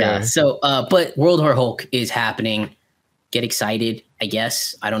 Okay. Yeah. So, but World War Hulk is happening. Get excited, I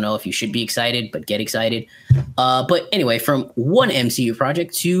guess. I don't know if you should be excited, but get excited. But anyway, from one MCU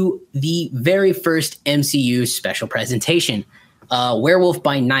project to the very first MCU special presentation. Werewolf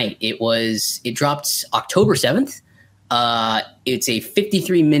by Night. It dropped October 7th. It's a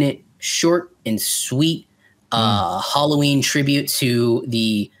 53-minute short and sweet Halloween tribute to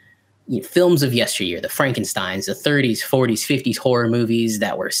the films of yesteryear, the Frankensteins, the 30s, 40s, 50s horror movies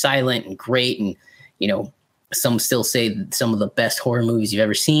that were silent and great. And, some still say some of the best horror movies you've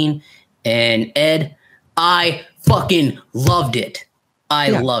ever seen. And Ed, I fucking loved it.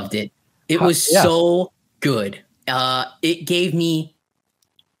 I loved it. It was so good. It gave me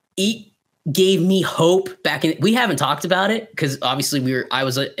hope back in. We haven't talked about it because obviously I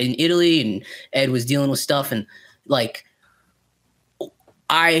was in Italy and Ed was dealing with stuff, and like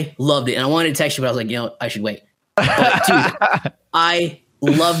I loved it and I wanted to text you, but I was like, I should wait. But dude, I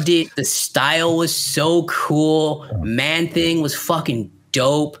loved it. The style was so cool. Man-Thing was fucking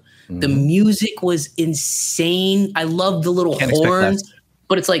dope. The music was insane. I loved the little horns,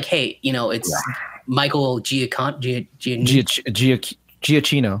 but it's like, hey, it's Michael Giacchino.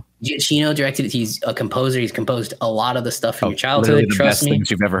 Giacchino directed it. He's a composer. He's composed a lot of the stuff from your childhood. The Trust best me. Things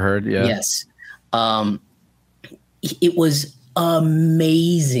you've ever heard. Yeah. Yes. It was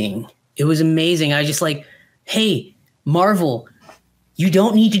amazing. It was amazing. I was just like, hey, Marvel, you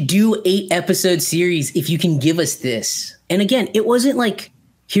don't need to do 8-episode series if you can give us this. And again, it wasn't like,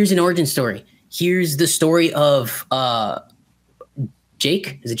 here's an origin story. Here's the story of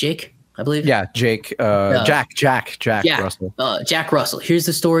Jake. Is it Jake? I believe. Yeah, Jake. Jack Russell. Jack Russell. Here's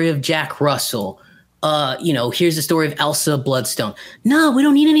the story of Jack Russell. Here's the story of Elsa Bloodstone. No, we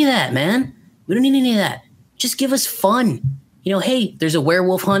don't need any of that, man. We don't need any of that. Just give us fun. Hey, there's a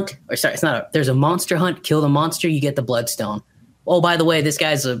werewolf hunt. Or sorry, it's not. There's a monster hunt. Kill the monster, you get the Bloodstone. Oh, by the way, this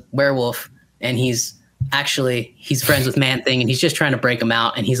guy's a werewolf, and he's friends with Man-Thing, and he's just trying to break him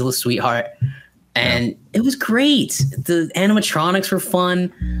out, and he's a little sweetheart. And it was great. The animatronics were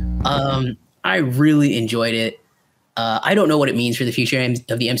fun. I really enjoyed it. I don't know what it means for the future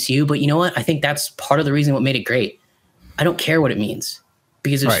of the MCU, but you know what? I think that's part of the reason what made it great. I don't care what it means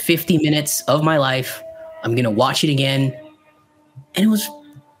because it was 50 minutes of my life. I'm going to watch it again. And it was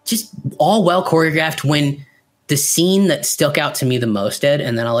just all well choreographed. When the scene that stuck out to me the most, Ed,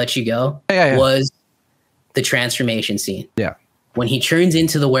 and then I'll let you go, was the transformation scene. Yeah. When he turns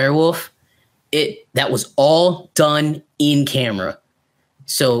into the werewolf, that was all done in camera.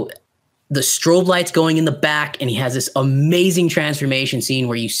 So the strobe lights going in the back, and he has this amazing transformation scene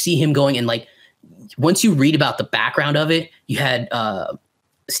where you see him going, and like once you read about the background of it, you had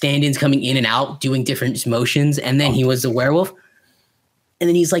stand-ins coming in and out doing different motions, and then he was the werewolf. And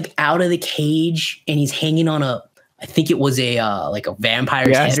then he's like out of the cage and he's hanging on I think it was like a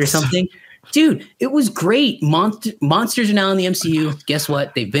vampire's head or something. Dude, it was great. Monsters are now in the MCU. Guess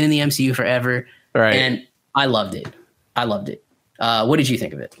what? They've been in the MCU forever. Right. And I loved it. What did you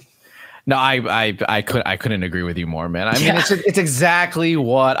think of it? No, I couldn't agree with you more, man. I mean, it's exactly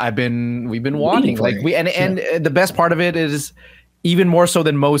what we've been wanting. Like and the best part of it is, even more so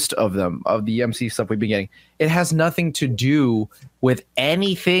than most of the MC stuff we've been getting, it has nothing to do with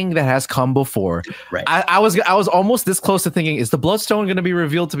anything that has come before. Right. I was almost this close to thinking, is the Bloodstone going to be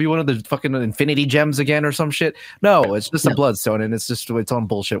revealed to be one of the fucking Infinity Gems again or some shit? No, it's just a Bloodstone, and it's just its own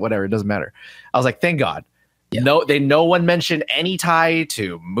bullshit. Whatever, it doesn't matter. I was like, thank God. Yeah. No one mentioned any tie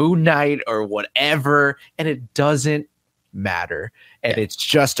to Moon Knight or whatever, and it doesn't matter. And it's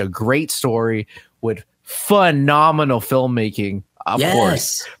just a great story with phenomenal filmmaking. Of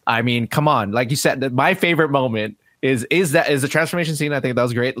course. I mean, come on. Like you said, my favorite moment is the transformation scene. I think that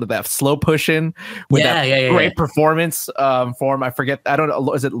was great. That slow pushing with great performance from, I forget, I don't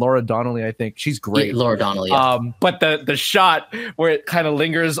know, is it Laura Donnelly? I think she's great. Yeah, Laura Donnelly. But the shot where it kind of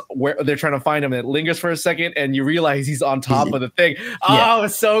lingers, where they're trying to find him, and it lingers for a second, and you realize he's on top of the thing. Oh,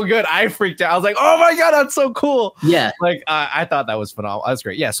 it's so good. I freaked out. I was like, oh my god, that's so cool. Yeah, like I thought that was phenomenal. That's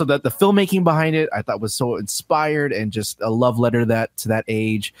great. Yeah, so the filmmaking behind it, I thought was so inspired and just a love letter to that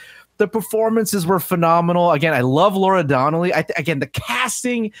age. The performances were phenomenal. Again, I love Laura Donnelly. Again, the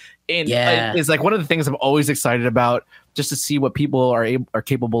casting is like one of the things I'm always excited about, just to see what people are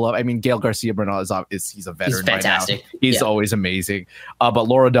capable of. I mean, Gael Garcia Bernal he's a veteran. He's fantastic. Right now. He's always amazing. But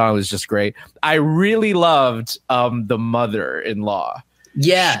Laura Donnelly is just great. I really loved the mother-in-law.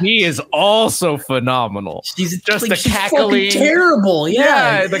 Yeah, she is also phenomenal. She's just like, the cackling, terrible.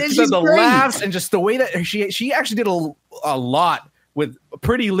 Yeah, the laughs, and just the way that she actually did a lot with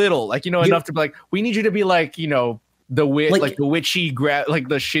pretty little, like, you know, enough to be like, we need you to be like, you know, the witchy like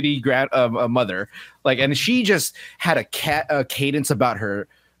the shitty mother, like, and she just had a cadence about her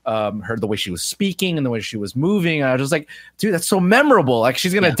the way she was speaking and the way she was moving. And I was just like, dude, that's so memorable. Like,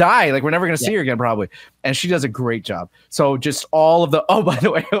 she's gonna die. Like, we're never gonna see her again, probably. And she does a great job. So just all of the by the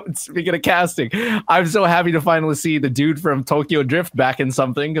way, speaking of casting, I'm so happy to finally see the dude from Tokyo Drift back in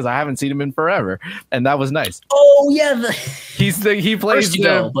something, because I haven't seen him in forever, and that was nice. Oh yeah, he plays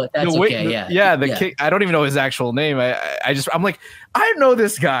but that's okay. Kid, I don't even know his actual name. I'm like, I know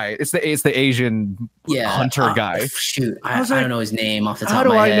this guy. It's the Asian hunter guy. Shoot, I don't know his name off the top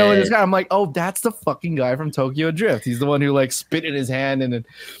of my head. How do I know this guy? I'm like, oh, that's the fucking guy from Tokyo Drift. He's the one who like spit in his hand and then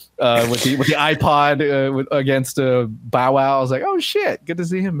with the iPod against Bow Wow. I was like, oh shit, good to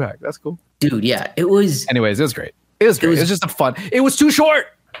see him back. That's cool, dude. Yeah, it was. Anyways, it was great. It was just a fun. It was too short.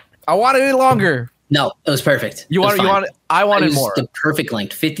 I wanted it longer. No, it was perfect. I wanted more. The perfect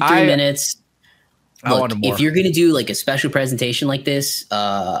length, 53 minutes. Look, I wanted more. If you're gonna do like a special presentation like this,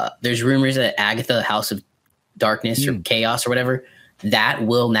 there's rumors that Agatha House of Darkness or Chaos or whatever, that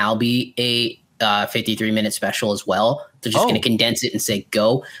will now be a 53-minute special as well. They're just going to condense it and say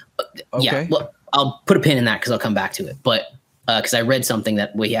go. Okay. Yeah, well, I'll put a pin in that because I'll come back to it. But because I read something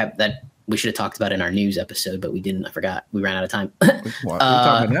that we should have talked about in our news episode, but we didn't. I forgot. We ran out of time. What are you talking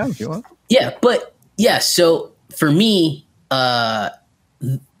about now, if you want? Yeah, but yeah. So for me, I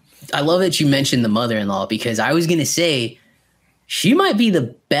love that you mentioned the mother-in-law, because I was going to say she might be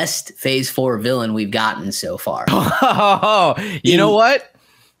the best Phase 4 villain we've gotten so far. You know what?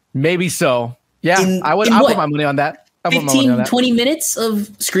 Maybe so. Yeah, I'll put my money on that. 20 minutes of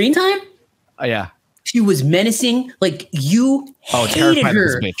screen time? Yeah. She was menacing. Like, you hated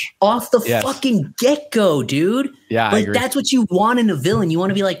her off the fucking get-go, dude. Yeah, like, I agree. That's what you want in a villain. You want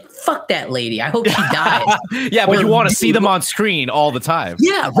to be like, fuck that lady. I hope she dies. Yeah, but you want to see them on screen all the time.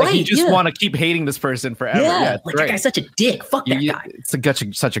 Yeah, like, right. You just want to keep hating this person forever. Yeah, like, that guy's such a dick. Fuck that guy.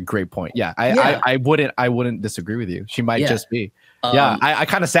 It's such a great point. Yeah, I wouldn't disagree with you. She might just be. I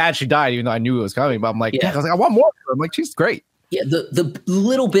kind of sad she died, even though I knew it was coming. But I'm like, I was like, I want more. I'm like, she's great. Yeah, the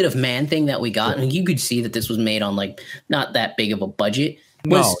little bit of man thing that we got, and you could see that this was made on like not that big of a budget,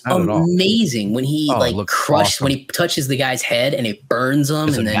 was amazing when he when he touches the guy's head and it burns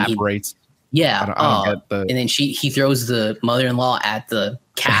him, and then evaporates. And then he throws the mother-in-law at the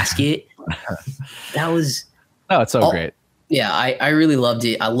casket. That was it's so great. Yeah, I really loved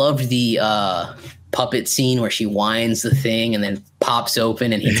it. I loved the puppet scene where she winds the thing and then pops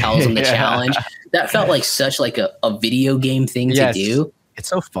open and he tells him the challenge. That felt like such like a video game thing to do. It's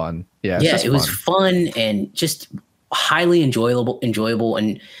so fun. Yeah, it was fun and just highly enjoyable,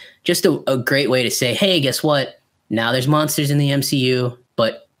 and just a great way to say, hey, guess what? Now there's monsters in the MCU,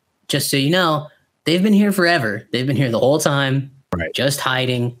 but just so you know, they've been here forever. They've been here the whole time, just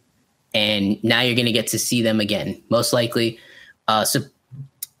hiding, and now you're going to get to see them again, most likely.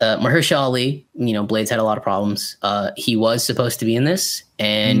 Mahershala Ali, Blades had a lot of problems. He was supposed to be in this,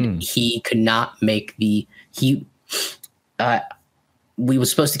 and he could not make we was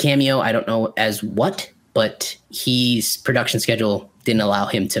supposed to cameo. I don't know as what, but his production schedule didn't allow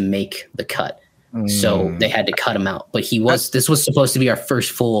him to make the cut. So they had to cut him out. But this was supposed to be our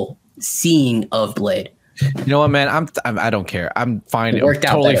first full seeing of Blade. You know what, man? I don't care. I'm fine. It worked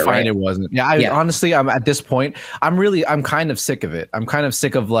out totally better, fine. right? It wasn't. Honestly, I'm at this point. I'm kind of sick of it. I'm kind of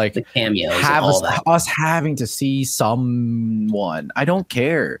sick of like the cameos, us having to see someone. I don't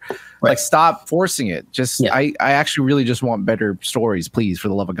care. Like, stop forcing it. Just I actually really just want better stories, please, for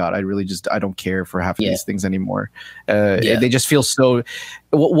the love of God. I don't care for half of these things anymore. They just feel so.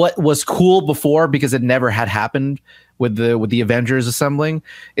 What was cool before, because it never had happened with the Avengers assembling,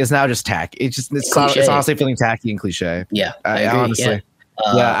 is now just tack. It's honestly feeling tacky and cliche. Yeah, I honestly.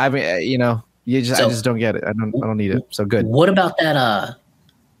 I mean, I just don't get it. I don't need it. So good. What about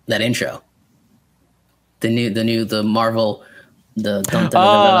that intro? The Marvel, yeah,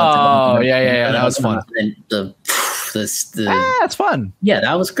 that was fun. And it's fun. Yeah,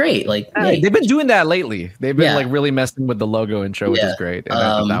 that was great. Like, hey, they've been doing that lately. They've been like really messing with the logo intro, which is great. And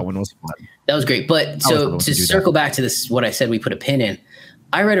I thought that one was fun. That was great. But so to circle back to this, what I said, we put a pin in.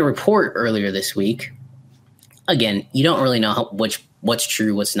 I read a report earlier this week. Again, you don't really know what's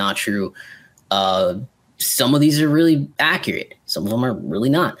true, what's not true. Some of these are really accurate. Some of them are really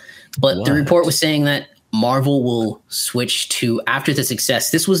not. But the report was saying that Marvel will switch to, after the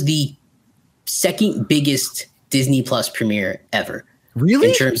success, this was the second biggest Disney Plus premiere ever. Really?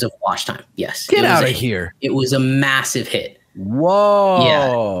 In terms of watch time. Yes. Get out of here. It was a massive hit. Whoa.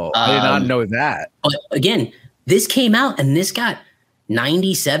 Yeah. I did not know that. But again, this came out and this got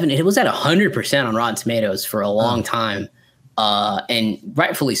 97. It was at 100% on Rotten Tomatoes for a long time. And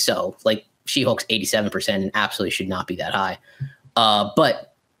rightfully so. Like, She-Hulk's 87% and absolutely should not be that high. But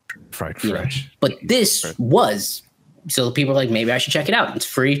fresh. But this was, so people are like, maybe I should check it out. It's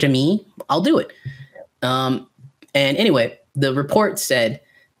free to me. I'll do it. And anyway, the report said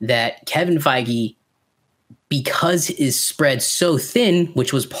that Kevin Feige, because his spread so thin,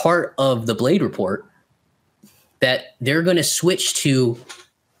 which was part of the Blade report, that they're going to switch to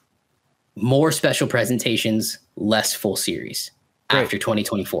more special presentations, less full series after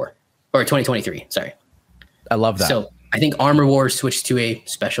 2024 or 2023. Sorry. I love that. So I think Armor Wars switched to a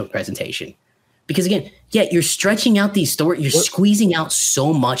special presentation because again, you're stretching out these stories. You're squeezing out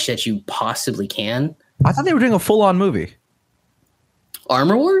so much that you possibly can. I thought they were doing a full-on movie.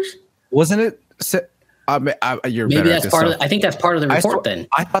 Armor Wars? Wasn't it? Maybe that's part of. I think that's part of the report. Then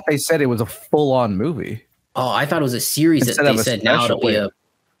I thought they said it was a full-on movie. Oh, I thought it was a series that they said now it'll be a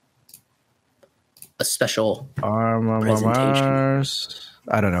special presentation.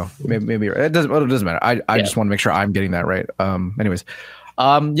 I don't know. Maybe it doesn't matter. I just want to make sure I'm getting that right. Anyways,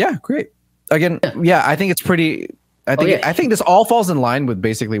 yeah, great. Again, I think it's pretty. I think this all falls in line with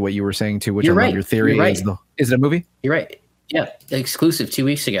basically what you were saying too, which your theory is it a movie? You're right. Yeah, exclusive 2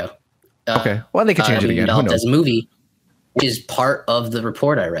 weeks ago. Okay. Well, they could change it again. Who knows? As a movie, which is part of the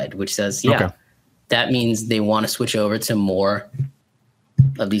report I read, which says, that means they want to switch over to more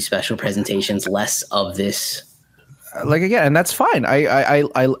of these special presentations, less of this. Like, again, and that's fine. I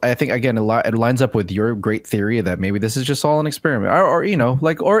think, again, it lines up with your great theory that maybe this is just all an experiment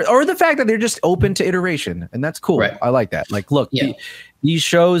or the fact that they're just open to iteration. And that's cool. Right. I like that. Like, look, these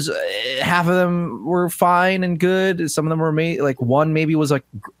shows, half of them were fine and good. Some of them were one maybe was like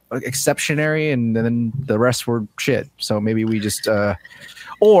exceptionary and then the rest were shit. So maybe we just, or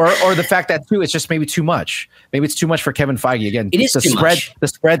the fact that too, it's just maybe too much. Maybe it's too much for Kevin Feige. Again, it is too much. The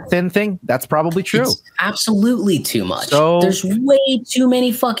spread thin thing. That's probably true. It's absolutely too much. So, there's way too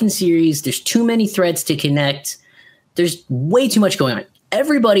many fucking series. There's too many threads to connect. There's way too much going on.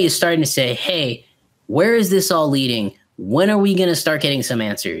 Everybody is starting to say, hey, where is this all leading? When are we going to start getting some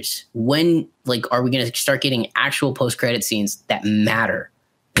answers? When, are we going to start getting actual post-credit scenes that matter?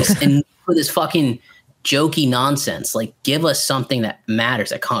 And for this fucking jokey nonsense, give us something that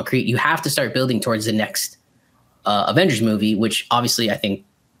matters, that concrete. You have to start building towards the next Avengers movie, which obviously I think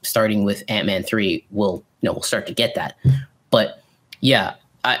starting with Ant-Man 3 we'll start to get that. But yeah,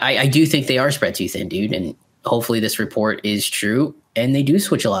 I do think they are spread too thin, dude. And hopefully this report is true and they do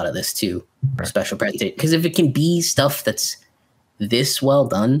switch a lot of this to special presentation. Because if it can be stuff that's this well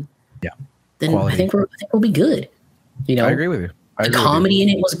done, then quality. I think we'll be good. I agree with you. The comedy in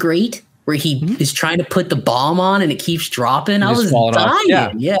it was great, where he is trying to put the bomb on and it keeps dropping. I was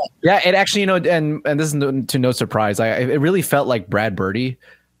dying. Yeah. It actually, and this is to no surprise. It really felt like Brad Birdy,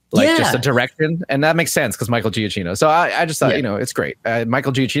 just the direction, and that makes sense because Michael Giacchino. So I just thought, it's great.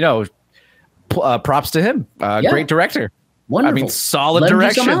 Michael Giacchino, props to him. Great director. Wonderful. I mean, solid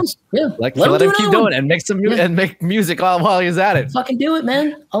direction. Let him keep doing it and make and make music while he's at it. Fucking do it,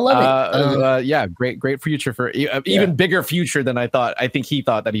 man. I love it. Great future for even bigger future than I think he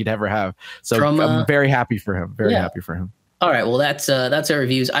thought that he'd ever have. So I'm very happy for him. Very happy for him. All right, well that's our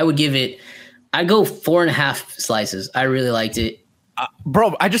reviews. I'd go 4.5 slices. I really liked it,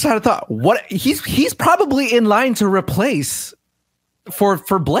 bro. I just had a thought. What he's probably in line to replace for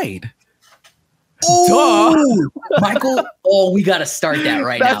Blade. Oh, Michael! Oh, we got to start that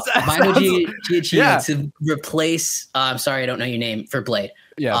right now. Michael Giacchino to replace. I'm sorry, I don't know your name for Blade.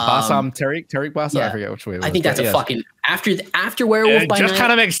 Yeah, Bassam Tariq Bassam. Yeah. I forget which way. I think that's a fucking after Werewolf by Night. It just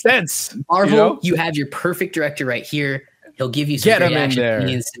kind of makes sense. Marvel, you have your perfect director right here. He'll give you some great action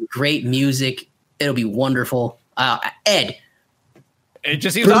scenes, some great music. It'll be wonderful. Ed, it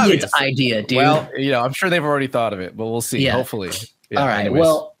just seems obvious. Idea, dude. Well, I'm sure they've already thought of it, but we'll see. Hopefully. All right. Anyways.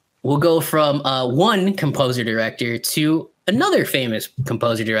 Well. we'll go from one composer director to another famous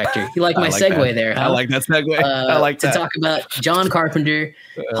composer director. You like my segue there, huh? I like that segue. I like to that. talk about John Carpenter,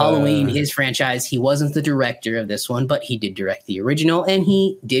 Halloween, his franchise. He wasn't the director of this one, but he did direct the original, and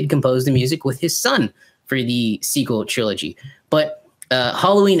he did compose the music with his son for the sequel trilogy. But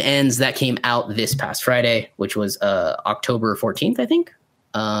Halloween Ends, that came out this past Friday, which was October 14th, I think.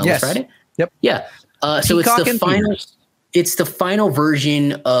 Yes. Friday. Yep. Yeah. So it's the final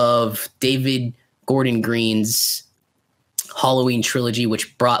version of David Gordon Green's Halloween trilogy,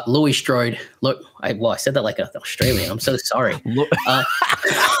 which brought Laurie Strode. Look, I said that like an Australian. I'm so sorry.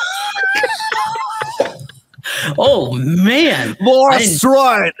 Oh man, Laurie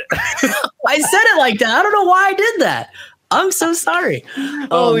Strode. I said it like that. I don't know why I did that. I'm so sorry.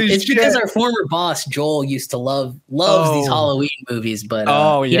 It's because our former boss Joel used to loves these Halloween movies, but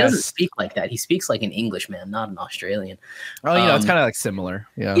he doesn't speak like that. He speaks like an Englishman, not an Australian. It's kind of like similar.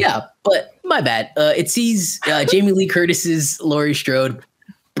 Yeah, but my bad. It sees Jamie Lee Curtis's Laurie Strode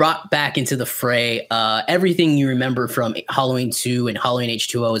brought back into the fray. Everything you remember from Halloween 2 and Halloween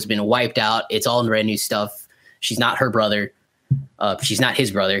H2O has been wiped out. It's all brand new stuff. She's not her brother. She's not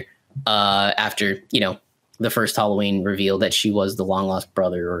his brother. After the first Halloween revealed that she was the long lost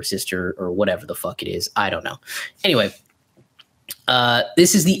brother or sister or whatever the fuck it is. I don't know. Anyway,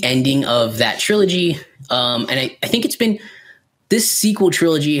 this is the ending of that trilogy. And I think this sequel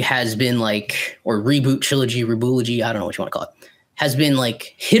trilogy has been or reboot trilogy, reboology, I don't know what you want to call it, has been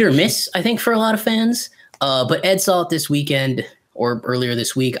hit or miss, I think, for a lot of fans. But Ed saw it this weekend or earlier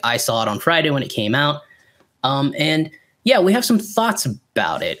this week. I saw it on Friday when it came out. And yeah, we have some thoughts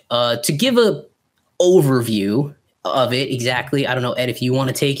about it. To give a overview of it exactly, I don't know, Ed, if you want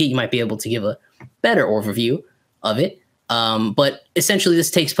to take it, you might be able to give a better overview of it. But essentially this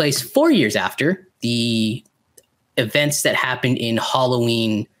takes place 4 years after the events that happened in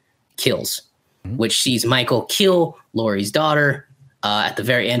Halloween Kills, which sees Michael kill Laurie's daughter at the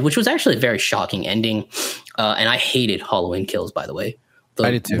very end, which was actually a very shocking ending. And I hated Halloween Kills, by the way.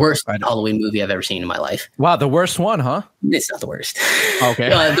 The worst Halloween movie I've ever seen in my life. Wow, the worst one, huh? It's not the worst. Okay.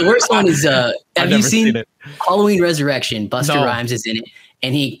 The worst one is, have you seen Halloween Resurrection? Busta Rhymes is in it.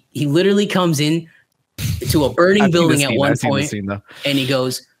 And he literally comes in to a burning building at one point, and he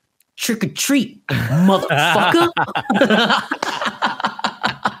goes, "Trick or treat, motherfucker."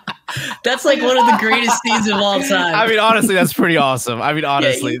 That's one of the greatest scenes of all time. I mean, honestly, that's pretty awesome. I mean,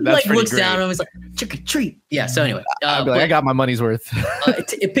 honestly, that's pretty looks great. Down and he's like, "Trick or treat." Yeah. So anyway, I got my money's worth.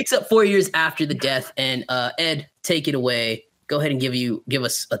 It picks up 4 years after the death, and Ed, take it away. Go ahead and give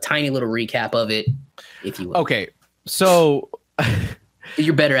us a tiny little recap of it, if you will. Okay, so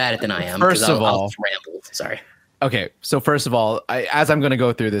you're better at it than I am. First of all, I'll ramble. Sorry. Okay, so first of all, as I'm going to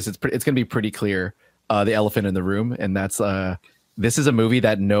go through this, it's going to be pretty clear the elephant in the room, and that's this is a movie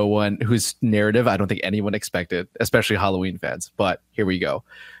that no one whose narrative I don't think anyone expected, especially Halloween fans. But here we go.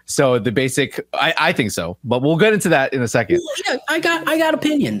 So the basic, I think so, but we'll get into that in a second. Yeah, I got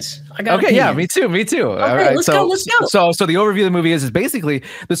opinions. Yeah, me too. Okay, let's go. So the overview of the movie is basically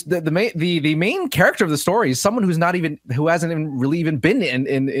this: the main character of the story is someone who hasn't really been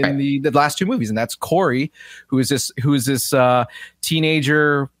in the last two movies, and that's Corey, who is this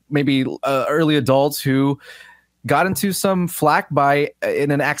teenager, maybe early adult who got into some flack in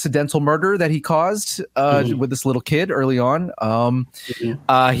an accidental murder that he caused with this little kid early on.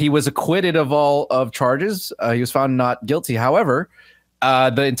 He was acquitted of charges. He was found not guilty. However,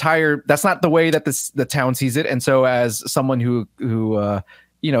 that's not the way that the town sees it. And so, as someone who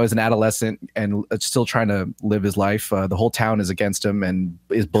is an adolescent and still trying to live his life, the whole town is against him and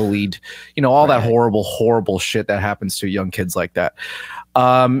is bullied. That horrible shit that happens to young kids like that.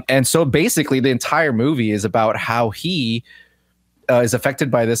 And so basically the entire movie is about how he is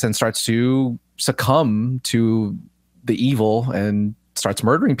affected by this and starts to succumb to the evil and starts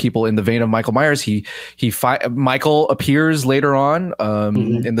murdering people in the vein of Michael Myers. Michael appears later on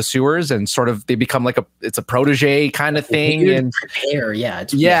in the sewers, and sort of they become it's a protege kind of thing. And pair,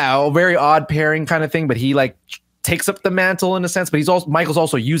 a very odd pairing kind of thing. But he takes up the mantle in a sense, but Michael's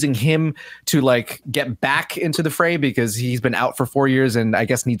also using him to get back into the fray because he's been out for 4 years and I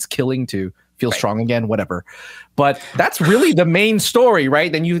guess needs killing to feel strong again, whatever. But that's really the main story,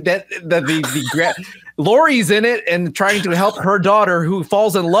 right? Then Laurie's in it and trying to help her daughter who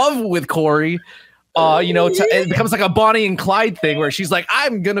falls in love with Corey. It becomes like a Bonnie and Clyde thing where she's like,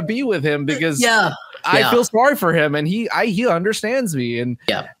 I'm gonna be with him because I feel sorry for him and he understands me,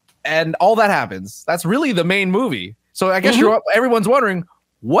 and all that happens. That's really the main movie. So I guess everyone's wondering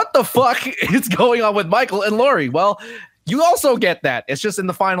what the fuck is going on with Michael and Laurie. Well, You also get that. It's just in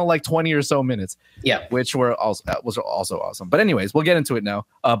the final like 20 or so minutes. Yeah. Which was also awesome. But anyways, we'll get into it now.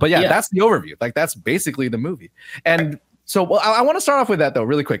 But yeah, that's the overview. Like that's basically the movie. And so I want to start off with that though,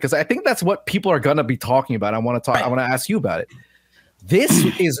 really quick, because I think that's what people are gonna be talking about. I want to ask you about it. This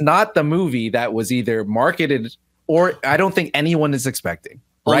is not the movie that was either marketed or I don't think anyone is expecting.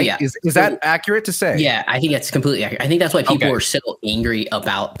 Right? Oh, yeah. Is that accurate to say? Yeah, I think that's completely accurate. I think that's why people are so angry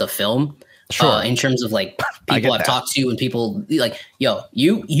about the film. Sure. In terms of like people I've talked to and people like, yo,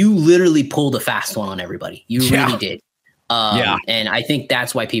 you literally pulled a fast one on everybody. You really did. And I think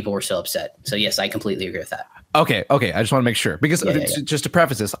that's why people were so upset. So yes, I completely agree with that. Okay. I just want to make sure because just to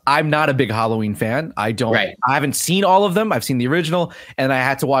preface this, I'm not a big Halloween fan. I haven't seen all of them. I've seen the original and I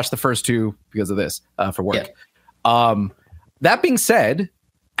had to watch the first two because of this for work. Yeah. That being said,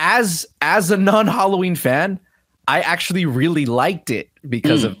 as a non-Halloween fan, I actually really liked it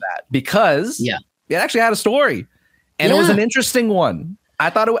because of that. Because it actually had a story, and it was an interesting one.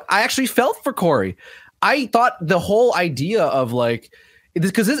 I actually felt for Corey. I thought the whole idea of like,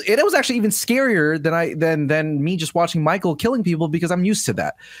 because it was actually even scarier than me just watching Michael killing people because I'm used to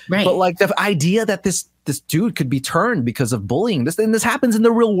that. Right. But like the idea that this dude could be turned because of bullying, this happens in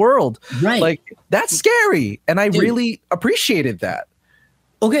the real world. Right. Like that's scary, and I really appreciated that.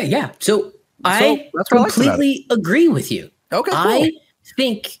 Okay, yeah. So I completely agree with you. Okay, cool. I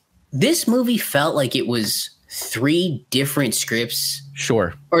think this movie felt like it was 3 different scripts.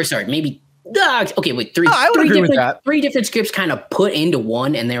 Sure. Or sorry, maybe. Okay, wait. Three different scripts kind of put into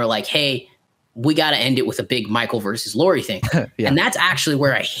one, and they were like, "Hey, we got to end it with a big Michael versus Laurie thing." And that's actually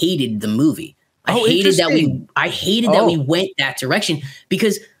where I hated the movie. I hated that we went that direction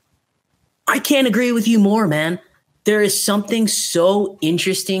because I can't agree with you more, man. There is something so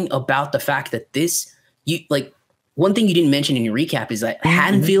interesting about the fact that one thing you didn't mention in your recap is that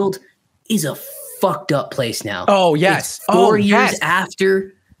Haddonfield is a fucked up place now. Oh, yes. It's 4 years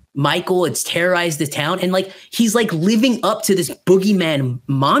after Michael had terrorized the town. And like, he's like living up to this boogeyman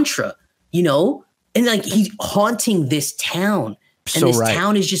mantra, you know? And like, he's haunting this town. And this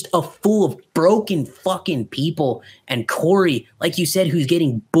town is just full of broken fucking people. And Corey, like you said, who's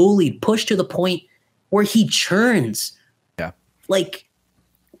getting bullied, pushed to the point where he churns. Yeah. Like,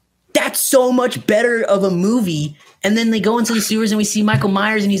 that's so much better of a movie. And then they go into the sewers and we see Michael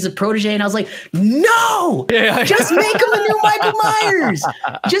Myers and he's a protege. And I was like, no, just make him a new Michael Myers.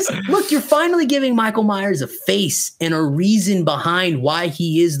 Just look, you're finally giving Michael Myers a face and a reason behind why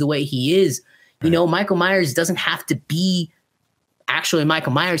he is the way he is. You know, Michael Myers doesn't have to be actually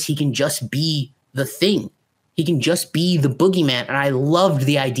Michael Myers. He can just be the thing. He can just be the boogeyman. And I loved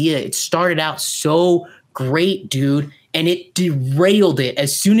the idea. It started out so great, dude. And it derailed it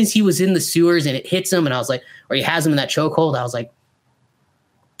as soon as he was in the sewers and it hits him. And I was like, or he has him in that chokehold. I was like,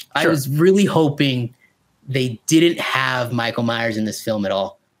 I was really hoping they didn't have Michael Myers in this film at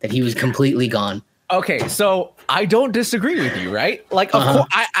all, that he was completely gone. Okay, so I don't disagree with you, right? Like, of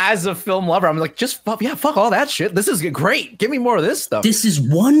course, as a film lover, I'm like, fuck all that shit. This is great. Give me more of this stuff. This is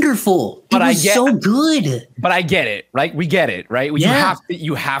wonderful. But it was so good. But I get it, right? We get it, right?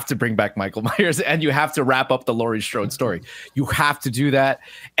 You have to bring back Michael Myers, and you have to wrap up the Laurie Strode story. You have to do that.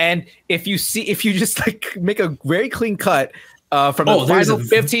 And if you just like make a very clean cut from the final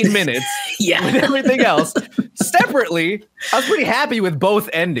 15 minutes with everything else separately, I was pretty happy with both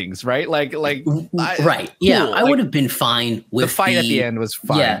endings, right? Right. Cool. I would have been fine with the fight at the end was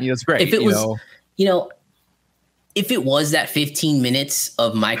fine. Yeah. It was great. If it was, if it was that 15 minutes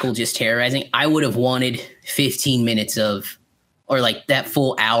of Michael just terrorizing, I would have wanted 15 minutes or like that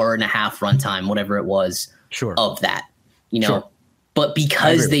full hour and a half runtime, whatever it was of that, Sure. But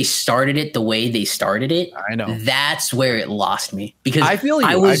because they started it the way they started it, I know that's where it lost me. Because I feel you.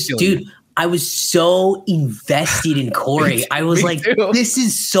 I was so invested in Corey. I was like, this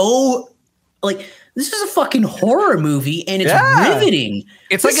is so like this is a fucking horror movie, and it's riveting.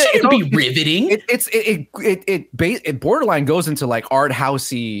 It's this like be riveting. It borderline goes into like art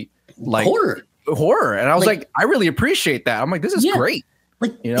housey like horror, and I was like, I really appreciate that. I'm like, this is great.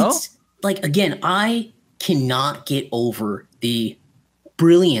 Like it's like again, I cannot get over the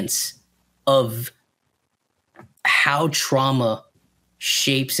brilliance of how trauma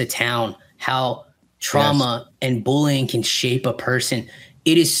shapes a town, how trauma and bullying can shape a person.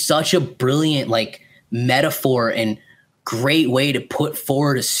 It is such a brilliant like metaphor and great way to put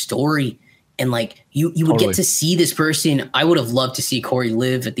forward a story. And like you would get to see this person. I would have loved to see Corey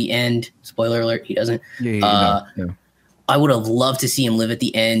live at the end. Spoiler alert, he doesn't. I would have loved to see him live at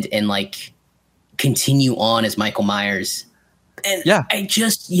the end and like continue on as Michael Myers. And I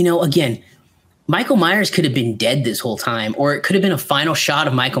just, again, Michael Myers could have been dead this whole time, or it could have been a final shot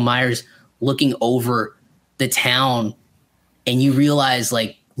of Michael Myers looking over the town and you realize,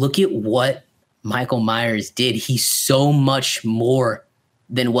 like, look at what Michael Myers did. He's so much more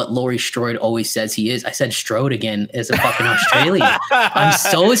than what Laurie Strode always says he is. I said Strode again as a fucking Australian. I'm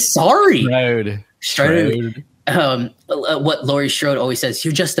so sorry. Strode. What Laurie Strode always says,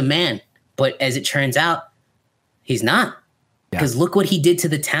 you're just a man. But as it turns out, he's not. Because look what he did to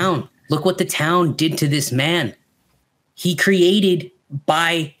the town. Look what the town did to this man. He created,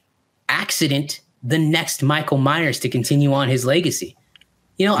 by accident, the next Michael Myers to continue on his legacy.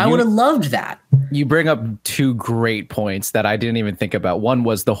 You know, I would have loved that. You bring up two great points that I didn't even think about. One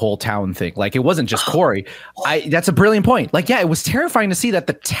was the whole town thing. Like, it wasn't just Corey. That's a brilliant point. Like, yeah, it was terrifying to see that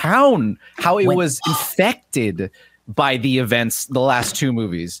the town, how it was infected by the events, the last two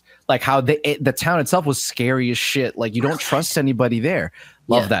movies. Like, how the town itself was scary as shit. Like, you don't trust anybody there.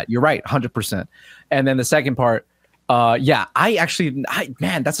 Love that. You're right, 100%. And then the second part,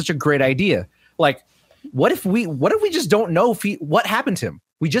 man, that's such a great idea. Like, what if we just don't know what happened to him?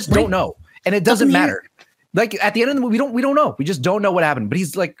 We just don't know, and it doesn't matter. Like, at the end of the movie, we don't know. We just don't know what happened. But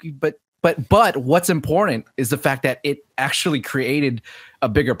he's like, but what's important is the fact that it actually created a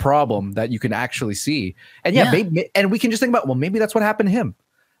bigger problem that you can actually see. And maybe, and we can just think about, well, maybe that's what happened to him.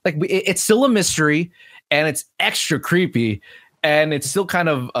 Like, it's still a mystery, and it's extra creepy. And it's still kind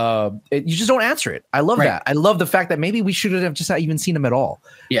of, you just don't answer it. I love that. I love the fact that maybe we shouldn't have just not even seen him at all.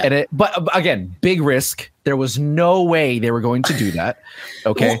 Yeah. But again, big risk. There was no way they were going to do that.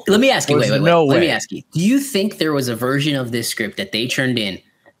 Okay. Well, let me ask you. Wait. Let me ask you. Do you think there was a version of this script that they turned in?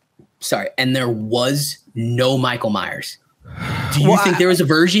 Sorry, and there was no Michael Myers? Do you think there was a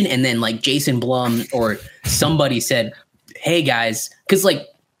version, and then like Jason Blum or somebody said, "Hey guys," because like.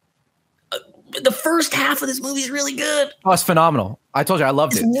 The first half of this movie is really good. Oh, it's phenomenal. I told you, I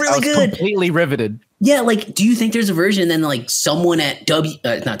loved it. Really I was good. Completely riveted. Yeah, like, do you think there's a version and then like someone at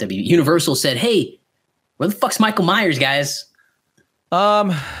Universal said, "Hey, where the fuck's Michael Myers, guys?"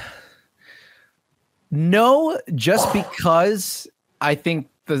 No, just because I think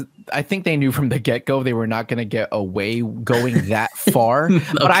they knew from the get-go they were not going to get away going that far.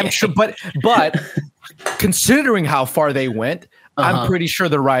 But I'm sure but considering how far they went, I'm pretty sure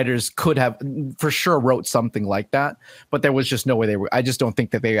the writers could have for sure wrote something like that, but there was just no way they were. I just don't think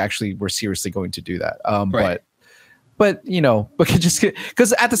that they actually were seriously going to do that. But you know,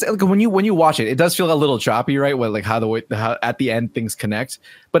 because at this, when you watch it, it does feel a little choppy, right? Well, like how at the end things connect,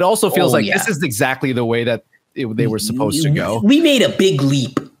 but it also feels this is exactly the way that they were supposed to go. We made a big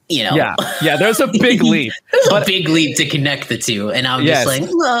leap. You know, yeah. There's a big leap. A big leap to connect the two, and I'm just like,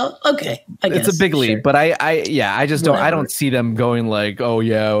 well, okay, I guess it's a big leap. But I just don't. I don't see them going like, oh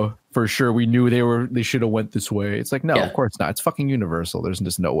yeah, for sure. We knew they should have went this way. It's like, no, of course not. It's fucking Universal. There's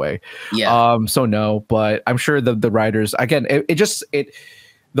just no way. Yeah. So no, but I'm sure the writers again.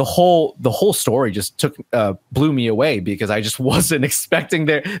 The whole story just blew me away because I just wasn't expecting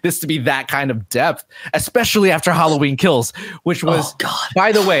this to be that kind of depth, especially after Halloween Kills, which was,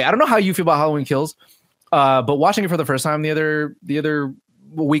 by the way, I don't know how you feel about Halloween Kills, but watching it for the first time the other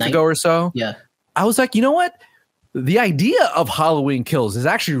week ago or so, I was like, you know what? The idea of Halloween Kills is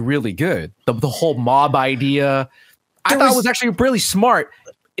actually really good. The whole mob idea, I thought was actually really smart.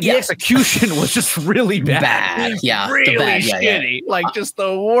 The execution was just really bad. Really shitty. Like just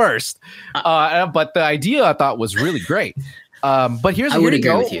the worst. But the idea I thought was really great. But I would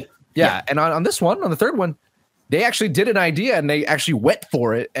agree with you. Yeah. And on this one, on the third one, they actually did an idea and they actually went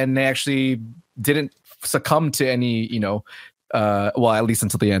for it and they actually didn't succumb to any, at least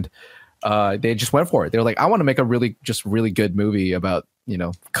until the end. They just went for it. They were like, I want to make a really good movie about,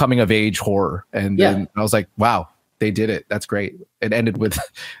 coming of age horror. And then I was like, wow. They did it. That's great. It ended with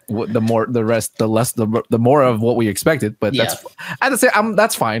the more of what we expected. But that's I had to say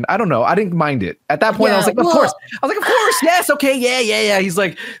that's fine. I don't know. I didn't mind it at that point. I was like, of course. Of course. Yes. Okay. Yeah. He's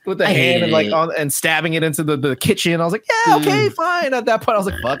like with the hand and like and stabbing it into the kitchen. I was like, yeah. Okay. Fine. At that point, I was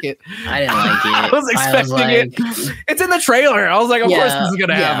like, fuck it. I didn't like it. I was expecting it. It's in the trailer. I was like, of course this is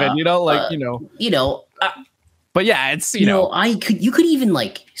gonna happen. But yeah, it's you could even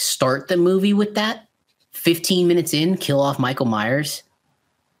like start the movie with that. 15 minutes in, kill off Michael Myers,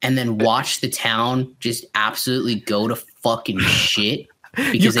 and then watch the town just absolutely go to fucking shit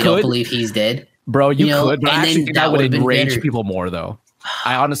because they don't believe he's dead. Bro, you could, but I actually think that would enrage people more, though.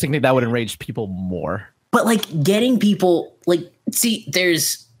 I honestly think that would enrage people more. But, like, getting people, like, see,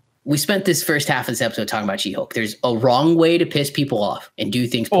 we spent this first half of this episode talking about She-Hulk. There's a wrong way to piss people off and do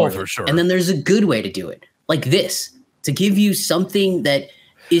things poorly. For sure. And then there's a good way to do it. Like this, to give you something that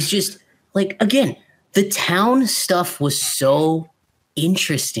is just, like, again, the town stuff was so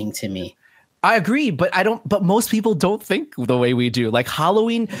interesting to me. I agree, but most people don't think the way we do. Like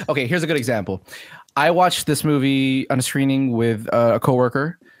Halloween. Okay, here's a good example. I watched this movie on a screening with a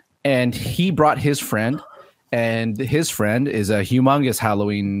coworker, and he brought his friend, and his friend is a humongous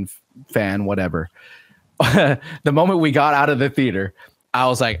Halloween fan, whatever. The moment we got out of the theater, I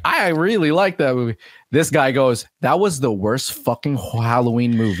was like, I really like that movie. This guy goes, that was the worst fucking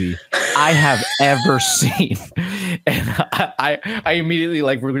Halloween movie I have ever seen. And I immediately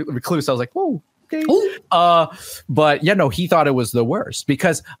like recluse. I was like, whoa. Okay. But yeah, no, he thought it was the worst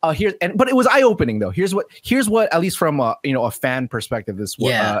because but it was eye opening though. Here's what at least from a fan perspective is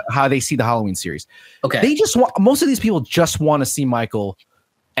what how they see the Halloween series. Okay, they just want, most of these people just want to see Michael,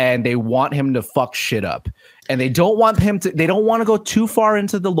 and they want him to fuck shit up, and they don't want to go too far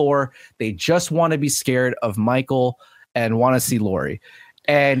into the lore. They just want to be scared of Michael and want to see Laurie.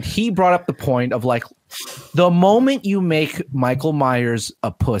 And he brought up the point of like, the moment you make Michael Myers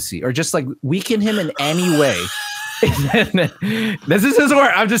a pussy or just like weaken him in any way, this is his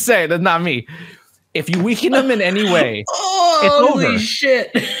word. I'm just saying, that's not me. If you weaken him in any way, it's over. Holy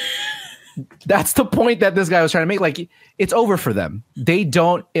shit. That's the point that this guy was trying to make. Like, it's over for them. They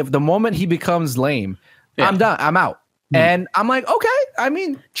don't, if the moment he becomes lame, I'm done. I'm out. And I'm like, okay, I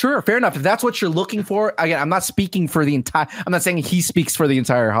mean, sure, fair enough. If that's what you're looking for, again, I'm not speaking for the entire, I'm not saying he speaks for the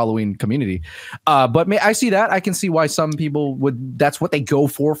entire Halloween community. But I see that. I can see why some people that's what they go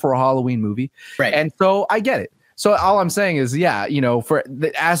for a Halloween movie. Right. And so I get it. So all I'm saying is, for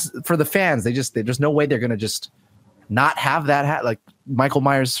the fans, there's no way they're going to just not have that like Michael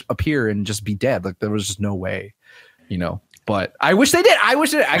Myers appear and just be dead. Like there was just no way, But I wish they did.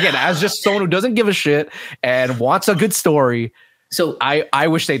 Again, as just someone who doesn't give a shit and wants a good story. So I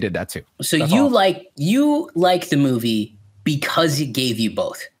wish they did that too. So you like the movie because it gave you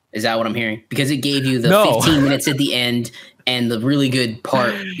both. Is that what I'm hearing? Because it gave you the 15 minutes at the end and the really good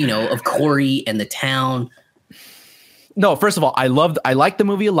part, of Corey and the town. No, first of all, I liked the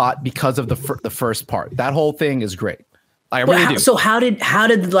movie a lot because of the first part. That whole thing is great. I really do. So how did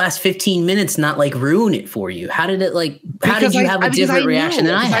the last 15 minutes not like ruin it for you? How did it how did you have a different reaction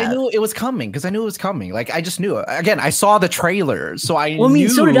than I had? I knew it was coming because I knew it was coming. Like I just knew it. Again, I saw the trailer, so I knew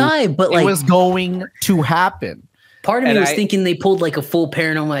so did I, but it was going to happen. Part of me was thinking they pulled like a full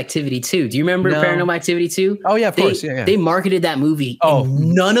Paranormal Activity 2. Do you remember Paranormal Activity 2? Oh yeah, of course. Yeah. They marketed that movie. Oh,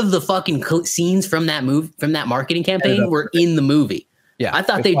 and none of the fucking scenes from that marketing campaign were in the movie. Yeah, I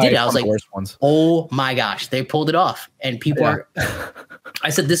thought they did. I was like, oh my gosh, they pulled it off. And people are, I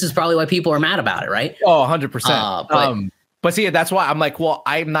said, this is probably why people are mad about it, right? Oh, 100%. But see, that's why I'm like, well,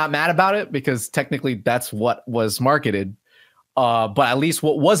 I'm not mad about it because technically that's what was marketed. But at least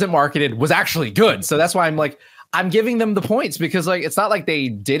what wasn't marketed was actually good. So that's why I'm like, I'm giving them the points because like it's not like they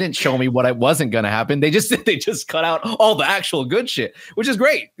didn't show me what wasn't going to happen. They just cut out all the actual good shit, which is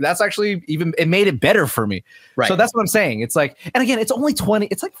great. That's actually it made it better for me. Right. So that's what I'm saying. It's like, and again, it's only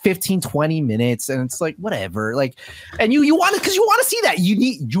 15, 20 minutes and it's like whatever. Like, and you want it because you want to see that.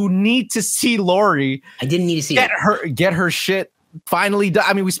 You need to see Laurie. I didn't need to see get her shit finally done.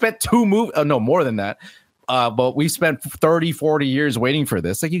 I mean, we spent 2 movies. Oh, no, more than that. But we've spent 30, 40 years waiting for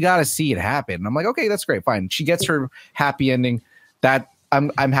this. Like, you got to see it happen. And I'm like, okay, that's great. Fine. She gets her happy ending. That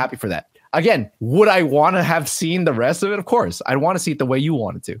I'm happy for that. Again, would I want to have seen the rest of it? Of course. I want to see it the way you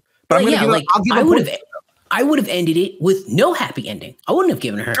wanted to. But I'm going to I would have ended it with no happy ending. I wouldn't have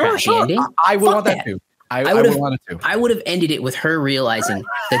given her a happy ending. I would want that too. I would have ended it with her realizing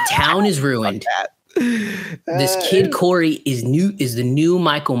the town is ruined. This kid Corey is the new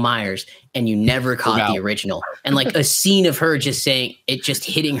Michael Myers, and you never caught the original. And like a scene of her just saying it, just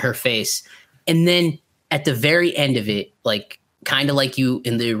hitting her face, and then at the very end of it, like kind of like you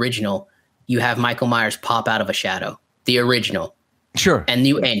in the original, you have Michael Myers pop out of a shadow. The original, sure, and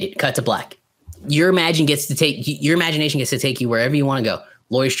you end it, cut to black. Your imagination gets to take you wherever you want to go.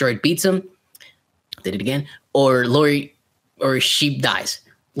 Laurie Strode beats him, did it again, or she dies.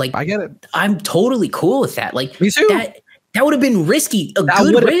 Like, I get it. I'm totally cool with that. Like, me too. That would have been risky. Good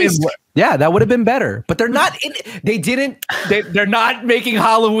risk. That would have been better. But they're not. They're not making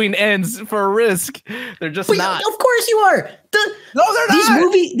Halloween ends for a risk. They're just not. Of course you are. No, they're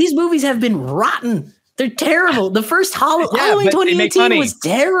not. These movies have been rotten. They're terrible. The first Halloween 2018 was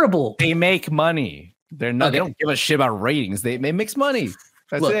terrible. They make money. They're not. Okay. They don't give a shit about ratings. They make money.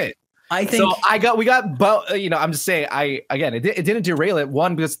 That's it. I think I'm just saying, it didn't derail it.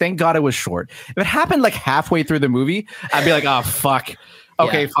 One, because thank God it was short. If it happened like halfway through the movie, I'd be like, oh, fuck.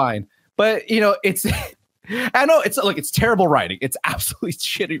 Okay, fine. But I know it's terrible writing. It's absolutely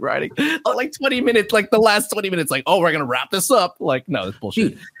shitty writing. Like 20 minutes, like the last 20 minutes, like, oh, we're going to wrap this up. Like, no, it's bullshit.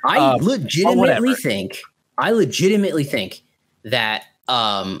 Dude, I legitimately think that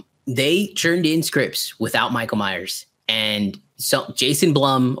they turned in scripts without Michael Myers, and Jason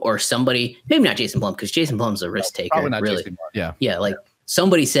Blum or somebody, maybe not Jason Blum, because Jason Blum's a risk taker. Probably not really. Jason Blum. Yeah. Like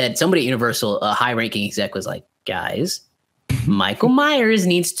somebody at Universal, a high ranking exec was like, guys, Michael Myers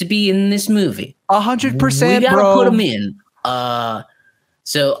needs to be in this movie. 100%. We gotta bro. put him in.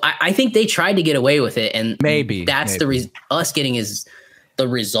 So I think they tried to get away with it, and maybe that's us getting is the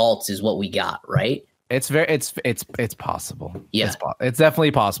results is what we got, right? It's possible. Yeah, it's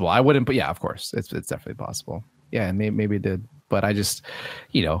definitely possible. I wouldn't, but yeah, of course, it's definitely possible. Yeah, and maybe it did, but I just,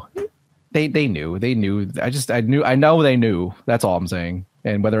 they knew. I know they knew. That's all I'm saying.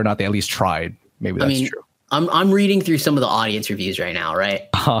 And whether or not they at least tried, maybe that's true. I'm reading through some of the audience reviews right now, right?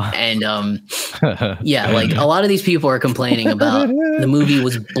 And yeah, like a lot of these people are complaining about the movie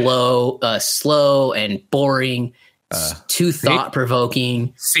was slow and boring, too thought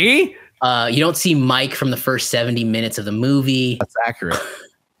provoking. See, you don't see Mike from the first 70 minutes of the movie. That's accurate.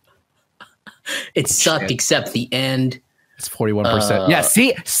 It sucked except the end. It's 41%. Yeah,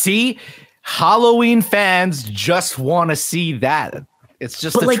 see, Halloween fans just want to see that. It's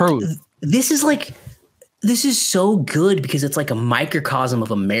just the truth. This is so good because it's like a microcosm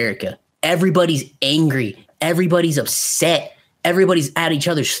of America. Everybody's angry. Everybody's upset. Everybody's at each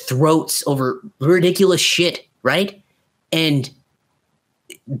other's throats over ridiculous shit, right? And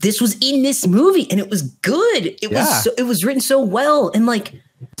this was in this movie, and it was good. It was written so well, and like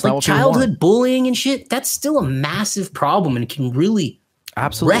childhood bullying and shit. That's still a massive problem, and it can really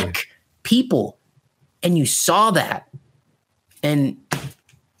wreck people. And you saw that, and.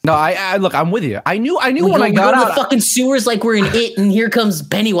 No, I look. I'm with you. I knew when I got out the fucking sewers like we're in It, and here comes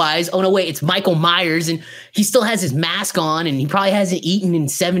Pennywise. Oh no, wait, it's Michael Myers, and he still has his mask on, and he probably hasn't eaten in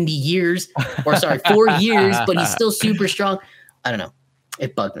 70 years, or sorry, 4 years, but he's still super strong. I don't know.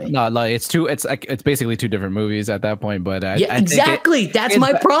 It bugged me. No, it's basically two different movies at that point. But exactly. That's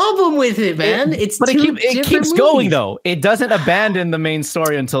my problem with it, man. It keeps going though. It doesn't abandon the main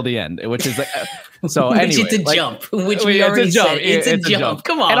story until the end, which is like. So anyway, it's a jump. Which we already said. It's a jump.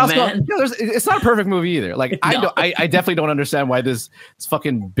 Come on, also, man. It's not a perfect movie either. Like I definitely don't understand why this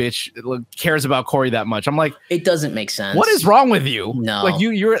fucking bitch cares about Corey that much. I'm like, it doesn't make sense. What is wrong with you? No, like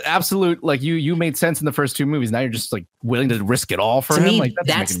you're absolute. Like you made sense in the first two movies. Now you're just like willing to risk it all for him. Me, like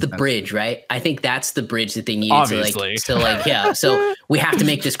that's the bridge, right? I think that's the bridge that they needed. Obviously. So we have to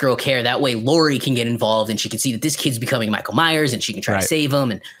make this girl care. That way, Lori can get involved, and she can see that this kid's becoming Michael Myers, and she can try to save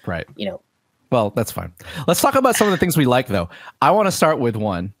him. And Well, that's fine. Let's talk about some of the things we like, though. I want to start with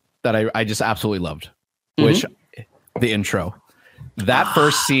one that I just absolutely loved, which the intro. That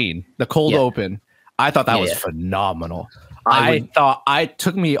first scene, the cold open, I thought that was phenomenal. I thought it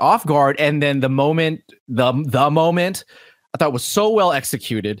took me off guard, and then the moment I thought was so well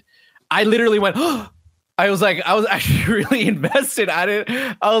executed. I literally went, I was actually really invested at it.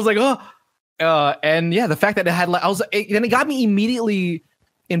 I was like, and yeah, the fact that it had then it got me immediately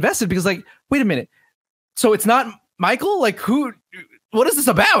invested because wait a minute, so it's not Michael? Like what is this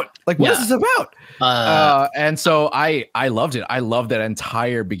about? Like what is this about? And so I loved it. I loved that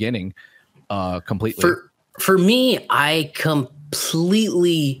entire beginning completely. For me, I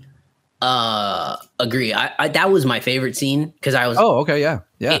completely agree. I that was my favorite scene because I was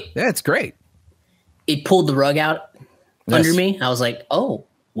it's great. It pulled the rug out under me. I was like, oh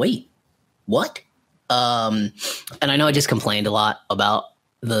wait, what? And I know I just complained a lot about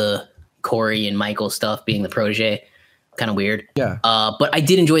the Corey and Michael stuff being the protege, kind of weird. Yeah. But I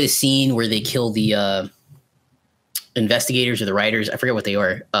did enjoy the scene where they kill the investigators or the writers. I forget what they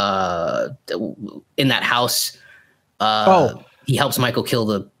were. In that house. He helps Michael kill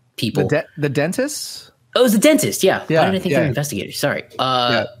the people. The dentist? Oh, it was the dentist. Yeah. Yeah. Why did I think they were investigators? Sorry.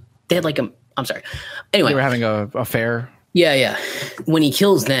 They had I'm sorry. Anyway. They were having a affair. Yeah. Yeah. When he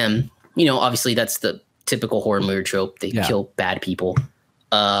kills them, obviously that's the typical horror movie trope. They kill bad people.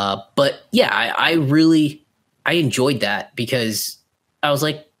 But yeah, I really enjoyed that because I was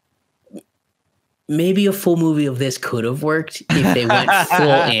like, maybe a full movie of this could have worked if they went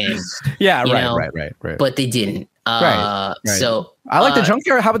full in. Yeah, right. But they didn't. Right. So I like the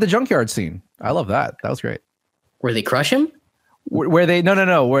junkyard. How about the junkyard scene? I love that. That was great. Where they crush him? Where they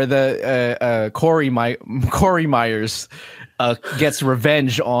where the Corey Myers gets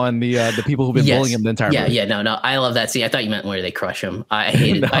revenge on the people who've been bullying him the entire movie. No, I love that scene. I thought you meant where they crush him. I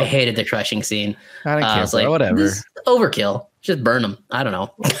hated the crushing scene. I don't care. I was like, whatever. Overkill. Just burn him. I don't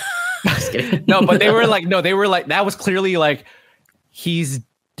know. Just kidding. No, but they were like that was clearly like he's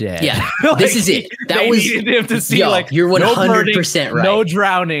dead. Yeah, this is it. That was needed him to see you're 100% right. No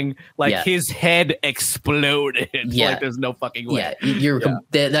drowning. His head exploded. Yeah, there's no fucking way.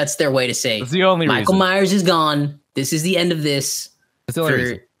 That's their way to say that's the only Michael reason. Myers is gone. This is the end of this. That's the only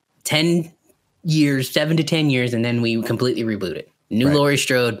reason. 10 years, 7 to 10 years, and then we completely reboot it. New Laurie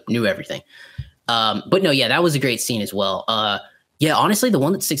Strode, new everything. But no, yeah, that was a great scene as well. Yeah, honestly, the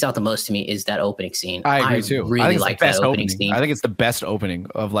one that sticks out the most to me is that opening scene. I agree too. Really like that opening scene. I think it's the best opening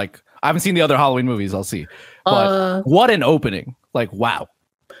of I haven't seen the other Halloween movies. I'll see. But what an opening! Like, wow,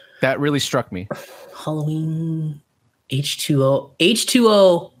 that really struck me. Halloween, H2O.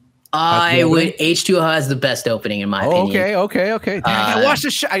 H2O has the best opening in my opinion. Okay. I watch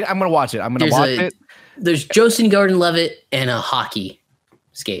this. I'm gonna watch it. I'm gonna watch it. There's Joseph Gordon-Levitt and a hockey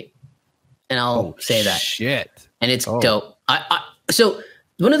skate, and I'll say that shit. And it's dope. So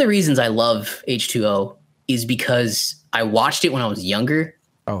one of the reasons I love H2O is because I watched it when I was younger,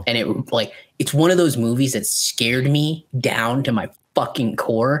 and it's one of those movies that scared me down to my fucking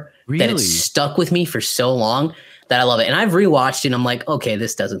core. Really? That it stuck with me for so long that I love it. And I've rewatched it and I'm like, okay,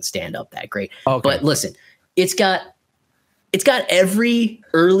 this doesn't stand up that great. Okay. But listen, it's got every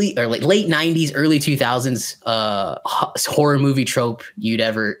early or late 90s, early 2000s horror movie trope you'd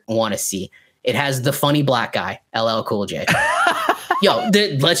ever want to see. It has the funny black guy, LL Cool J. Yo,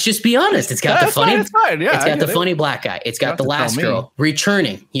 let's just be honest. It's got the funny. It's got the funny black guy. It's got the last girl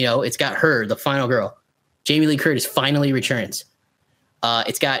returning. It's got her, the final girl. Jamie Lee Curtis finally returns.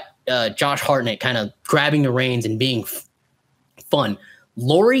 It's got Josh Hartnett kind of grabbing the reins and being fun.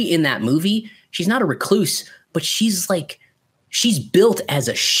 Laurie in that movie, she's not a recluse, but she's built as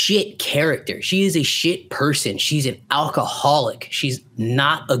a shit character. She is a shit person. She's an alcoholic. She's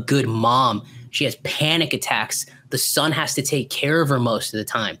not a good mom. She has panic attacks. The son has to take care of her most of the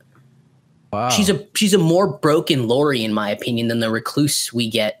time. Wow. She's a more broken Laurie, in my opinion, than the recluse we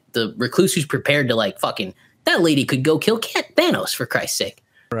get. The recluse who's prepared to fucking, that lady could go kill Thanos for Christ's sake.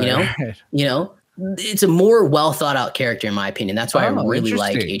 Right. It's a more well thought out character, in my opinion. That's why I really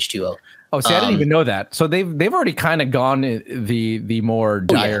like H2O. Oh, see, I didn't even know that. So they've already kind of gone the more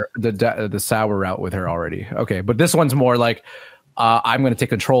dire, the sour route with her already. Okay, but this one's more like I'm going to take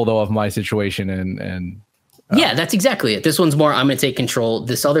control though of my situation and. Yeah, that's exactly it. This one's more I'm going to take control.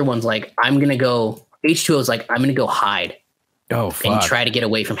 This other one's like I'm going to go. H2O is like I'm going to go hide. Oh, fuck. And try to get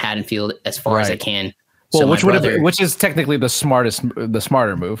away from Haddonfield as far as I can. Well, which is technically the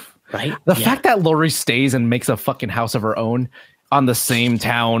smarter move. Right. The fact that Laurie stays and makes a fucking house of her own on the same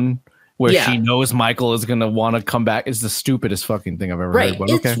town where she knows Michael is going to want to come back is the stupidest fucking thing I've ever heard. But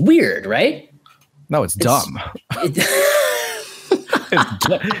it's weird, right? No, it's dumb.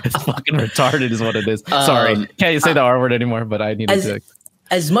 It's fucking retarded is what it is. Sorry. Can't you say the R word anymore, but I needed to.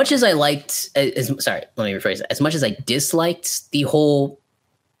 As much as I liked, sorry, let me rephrase it. As much as I disliked the whole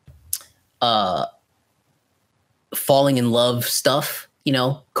falling in love stuff,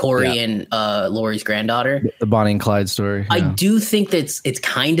 Corey and Laurie's granddaughter. The Bonnie and Clyde story. I do think that it's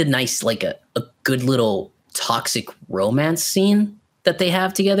kind of nice, like a good little toxic romance scene that they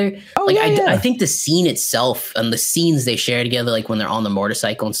have together. I think the scene itself and the scenes they share together, like when they're on the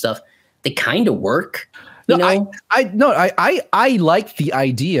motorcycle and stuff, they kind of work. I like the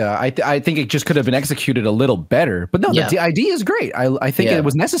idea. I think it just could have been executed a little better. But no, the idea is great. I think it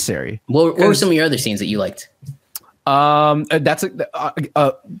was necessary. What were some of your other scenes that you liked? That's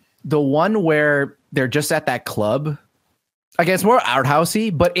the one where they're just at that club. Again, it's more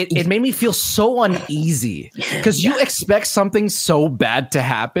outhousey, but it made me feel so uneasy because you expect something so bad to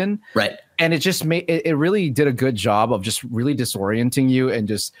happen, right? And it just it really did a good job of just really disorienting you and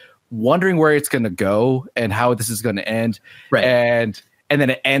just wondering where it's going to go and how this is going to end, right? And then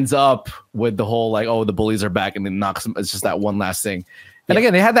it ends up with the whole the bullies are back and then knocks them. It's just that one last thing, and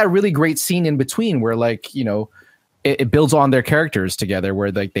again, they had that really great scene in between where it builds on their characters together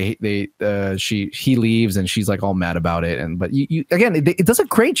where he leaves and she's all mad about it. But you again, it does a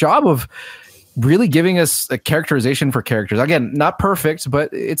great job of really giving us a characterization for characters. Again, not perfect,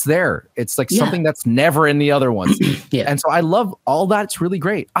 but it's there. It's something that's never in the other ones. And so I love all that. It's really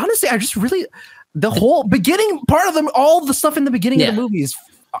great. Honestly, I just really, the whole beginning part of them, all the stuff in the beginning of the movie is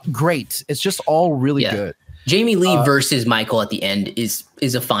great. It's just all really good. Jamie Lee versus Michael at the end is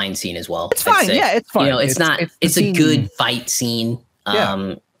a fine scene as well. It's fine. Yeah, it's fine. It's a good fight scene.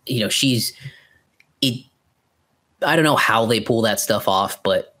 I don't know how they pull that stuff off,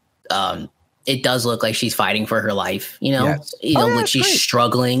 but it does look like she's fighting for her life. She's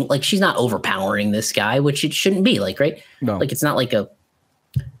struggling. Like she's not overpowering this guy, which it shouldn't be. Right? No. It's not like a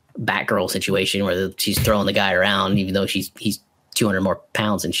Batgirl situation where she's throwing the guy around, even though he's 200 more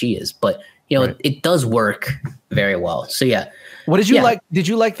pounds than she is. But it does work very well. So yeah. What did you like? Did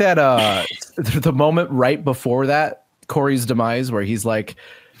you like that the moment right before that Corey's demise where he's like,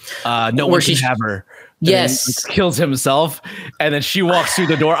 no one can have her. Yes. Kills himself and then she walks through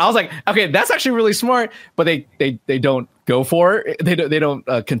the door. I was like, okay, that's actually really smart, but they don't go for it. They don't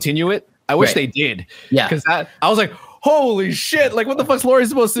continue it. I wish they did. Yeah. Because I was like, holy shit, like what the fuck's Laurie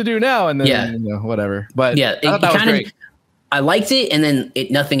supposed to do now? And then whatever. But yeah, I thought that was great. I liked it, and then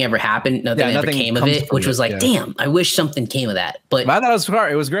nothing ever happened. Nothing ever came of it, which was like, damn, I wish something came of that. But I thought it was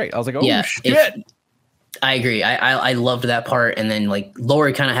smart. It was great. I was like, oh shit. I agree. I loved that part. And then like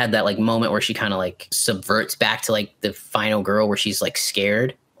Laurie kind of had that like moment where she kind of like subverts back to like the final girl where she's like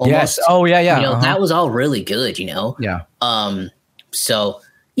scared. Almost. Yes. Oh yeah. You know, that was all really good, you know? Yeah. So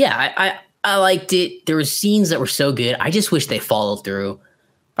yeah, I liked it. There were scenes that were so good. I just wish they followed through.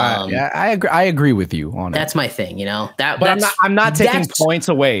 I agree with you on it. That's my thing, you know. But I'm not taking points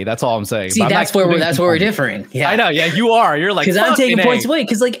away. That's all I'm saying. See, that's where we're differing. Yeah, I know. Yeah, you are. You're like, because I'm taking points away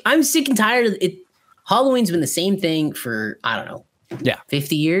because like I'm sick and tired of it. Halloween's been the same thing for I don't know. Yeah,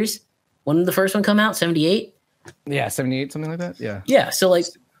 50 years. When did the first one come out? 78. Yeah, 78, something like that. Yeah. Yeah. So like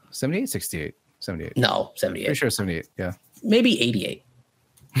 78, 68, 78. No, 78. Pretty sure 78. Yeah. Maybe 88.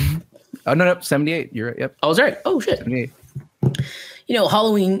 Oh no, 78. You're yep. I was right. Oh shit. 78. You know,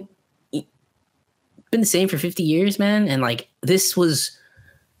 Halloween been the same for 50 years, man. And like this was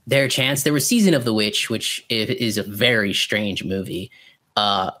their chance. There was Season of the Witch, which is a very strange movie,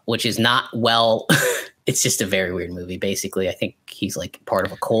 which is not well. It's just a very weird movie. Basically, I think he's like part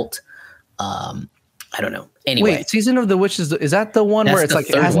of a cult. I don't know. Anyway, wait, Season of the Witch is that the one where it's like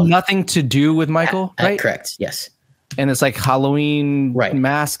it has nothing to do with Michael, right? Correct. Yes. And it's like Halloween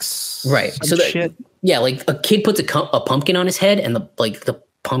masks, right? So shit. Yeah, like a kid puts a pumpkin on his head, and the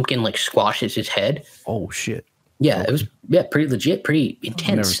pumpkin like squashes his head. Oh shit! Yeah, it was pretty legit, pretty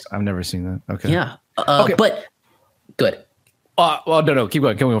intense. I've never seen that. Okay. Yeah. Okay. But good. Well, no. Keep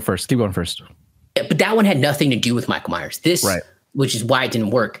going. Keep going first. Yeah, but that one had nothing to do with Michael Myers. This, which is why it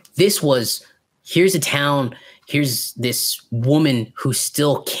didn't work. This was here's a town. Here's this woman who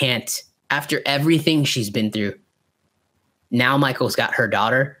still can't, after everything she's been through. Now Michael's got her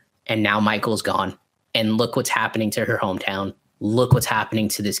daughter, and now Michael's gone. And look what's happening to her hometown. Look what's happening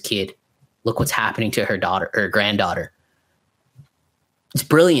to this kid. Look what's happening to her daughter or granddaughter. It's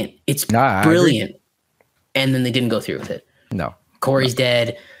brilliant. It's brilliant. And then they didn't go through with it. No. Corey's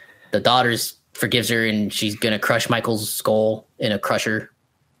dead. The daughter forgives her, and she's going to crush Michael's skull in a crusher.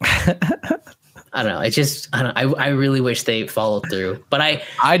 I don't know. I really wish they followed through. But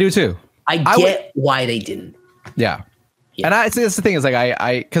I do too. I get why they didn't. Yeah. And it's the thing is like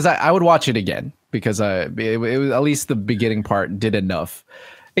because I would watch it again because it was at least the beginning part did enough.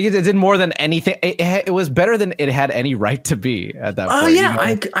 It did more than anything. It was better than it had any right to be at that point. Oh yeah,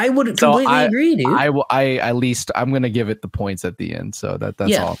 you know? I would completely agree, dude. I at least I'm gonna give it the points at the end. So that's all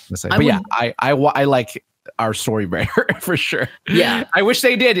I'm gonna say. But I like our story better for sure. Yeah, I wish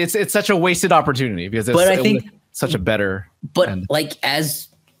they did. It's such a wasted opportunity because I think such a better. But end. Like as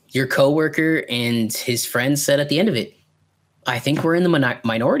your coworker and his friends said at the end of it. I think we're in the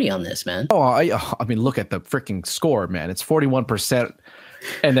minority on this, man. Oh, I mean, look at the freaking score, man. It's 41%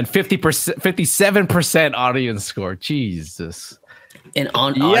 and then 57% audience score. Jesus. And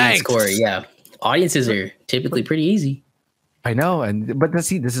audience score, yeah. Audiences are typically pretty easy. I know. But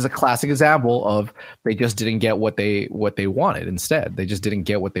see, this is a classic example of they just didn't get what they wanted instead. They just didn't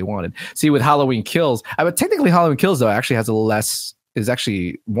get what they wanted. See, with Halloween Kills, but technically Halloween Kills, though, actually has is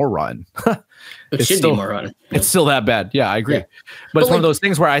actually more rotten. It should be more rotten. It's still that bad. Yeah, I agree. Yeah. But it's one of those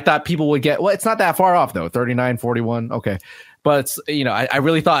things where I thought people would get, well, it's not that far off though. 39, 41. Okay. But it's, I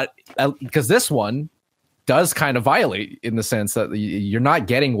really thought because this one does kind of violate in the sense that you're not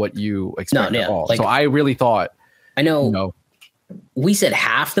getting what you expect at all. Like, so I really thought, I know we said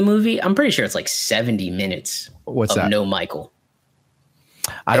half the movie. I'm pretty sure it's like 70 minutes of no Michael.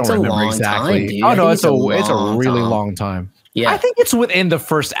 I don't remember exactly. Time, oh no, it's a really long time. Yeah, I think it's within the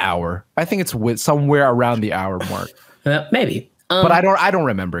first hour. I think it's somewhere around the hour mark. Maybe, but I don't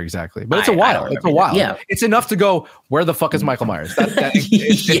remember exactly. But it's a while. It's a while. Yeah, it's enough to go. Where the fuck is Michael Myers?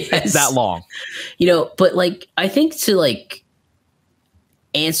 It's that long. But like I think to like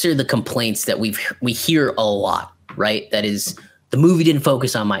answer the complaints that we hear a lot, right? That is the movie didn't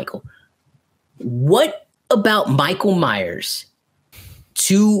focus on Michael. What about Michael Myers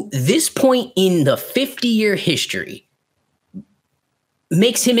to this point in the 50-year history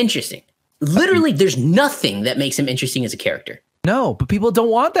makes him interesting? Literally, there's nothing that makes him interesting as a character. No, but people don't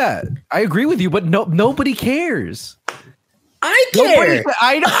want that. I agree with you, but nobody cares. I care.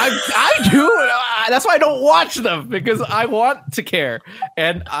 I do. That's why I don't watch them because I want to care,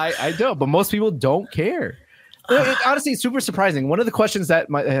 and I don't. But most people don't care. Honestly, it's super surprising. One of the questions that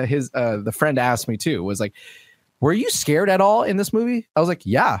the friend asked me too was like, were you scared at all in this movie? I was like,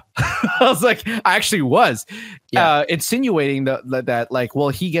 yeah. I was like, I actually was. Insinuating that like, well,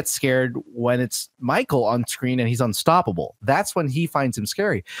 he gets scared when it's Michael on screen and he's unstoppable. That's when he finds him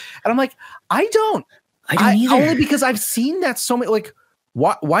scary. And I'm like, I don't either. Only because I've seen that so many. Like,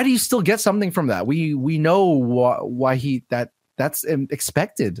 why do you still get something from that? We know why that's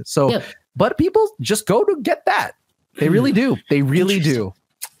expected. So, but people just go to get that. They really do. They really do.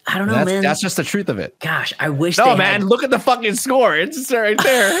 I don't know, man. That's just the truth of it. Gosh, I wish. No, man. Look at the fucking score. It's right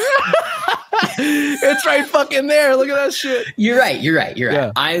there. It's right fucking there. Look at that shit. You're right.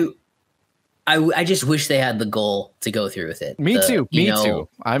 Yeah. I just wish they had the goal to go through with it. Me too.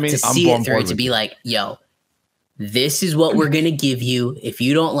 I mean, to see it through, to be like, yo, this is what we're gonna give you. If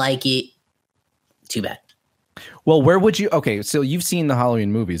you don't like it, too bad. Well, where would you? Okay, so you've seen the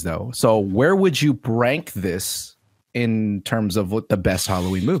Halloween movies, though. So where would you rank this in terms of what the best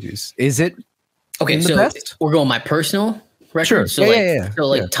Halloween movies? Is it okay? So best? We're going my personal record. Sure.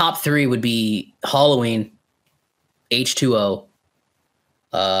 So top 3 would be Halloween, H2O,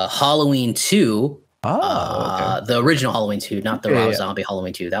 Halloween 2. Okay. The original Halloween 2, not the Rob Zombie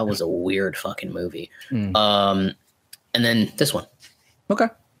Halloween 2. That was a weird fucking movie. And then this one. Okay.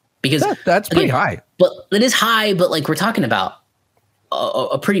 Because that's pretty high. But it is high, but like we're talking about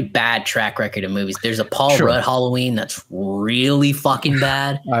a pretty bad track record of movies. There's a Paul Rudd Halloween that's really fucking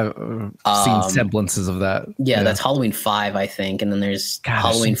bad. I've seen semblances of that. Yeah, that's Halloween 5, I think. And then there's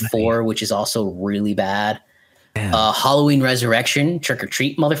Halloween 4, which is also really bad. Halloween Resurrection, Trick or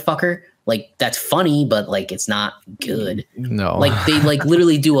Treat, motherfucker. Like, that's funny, but like it's not good. No. Like they like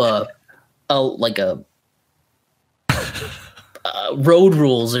literally do a Road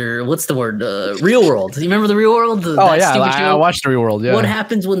Rules, or what's the word? Real World. You remember the Real World? I watched the Real World. Yeah. What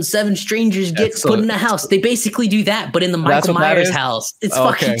happens when 7 strangers get put in a house? They basically do that, but in the Michael Myers house. It's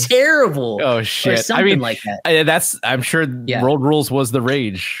fucking terrible. Oh shit! Or something like that. I'm sure Road Rules was the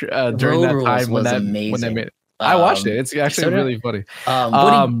rage during that time when they made it. I watched it. It's actually really funny.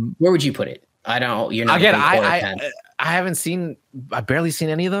 Where would you put it? I don't. You're not again. I haven't seen. I've barely seen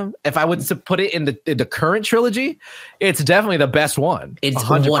any of them. If I was to put it in the current trilogy, it's definitely the best one. It's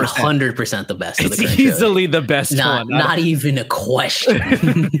 100% the best. It's easily the best one. Not even a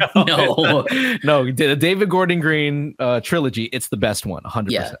question. No. The David Gordon Green trilogy. It's the best one.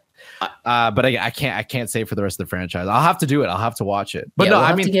 100%. But I can't say for the rest of the franchise. I'll have to do it. I'll have to watch it. But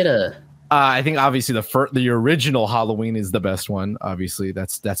I mean, to get a. I think obviously the original Halloween is the best one. Obviously,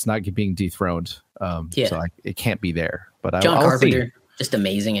 that's not being dethroned. So it can't be there. But John Carpenter, just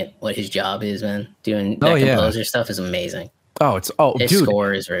amazing at what his job is, man. Doing that composer stuff is amazing. His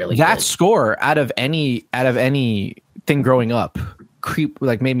score is really that good. Score out of anything growing up,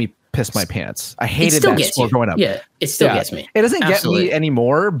 made me piss my pants. I hated that score growing up. Yeah, it still gets me. It doesn't get me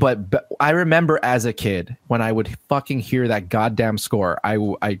anymore, but I remember as a kid when I would fucking hear that goddamn score. I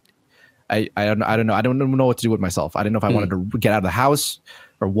don't know. I don't know what to do with myself. I didn't know if I wanted to get out of the house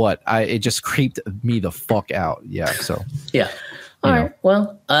or what. It just creeped me the fuck out. Yeah. So yeah. All right.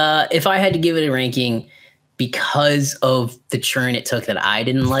 Well, if I had to give it a ranking because of the churn it took that I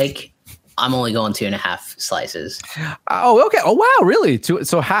didn't like, I'm only going 2.5 slices. Oh, okay. Oh, wow. Really?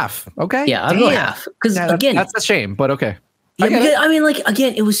 So half. Okay. Yeah, I'll go half. Because again, that's a shame. But okay. Yeah, I mean, like,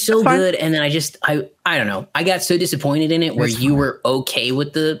 again, it was so good, and then I don't know. I got so disappointed in it where you were okay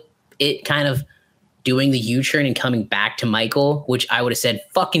with it kind of doing the U-turn and coming back to Michael, which I would have said,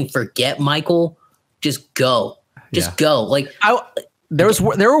 fucking forget Michael, just go, go. Like there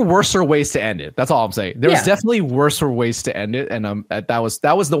were worser ways to end it. That's all I'm saying. There was definitely worser ways to end it, and that was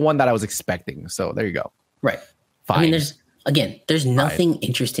the one that I was expecting. So there you go. Right. Fine. I mean, there's nothing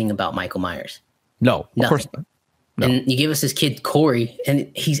interesting about Michael Myers. No, nothing. Of course not. No. And you give us this kid Corey,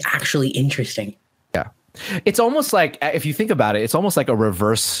 and he's actually interesting. Yeah, it's almost like, if you think about it, it's almost like a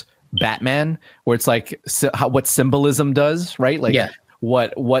reverse Batman, where it's like what symbolism does, right? Like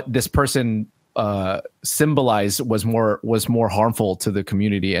what this person symbolized was more harmful to the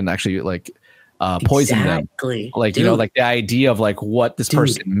community and actually like poison them. Like, dude, like the idea of like what this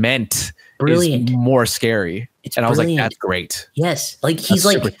person meant is more scary. I was like, that's great. Yes, like he's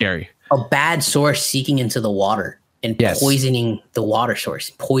like super scary. A bad source seeking into the water and poisoning the water source,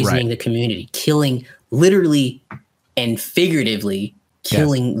 poisoning the community, killing literally and figuratively.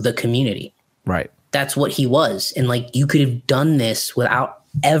 Killing the community. Right. That's what he was. And like, you could have done this without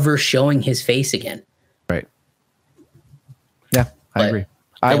ever showing his face again. Right. Yeah, I agree.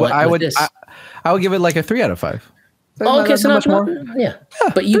 I would give it like a 3 out of 5. Oh, okay. So not much more. Yeah.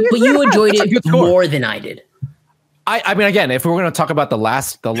 But you enjoyed it more than I did. I mean, again, if we're going to talk about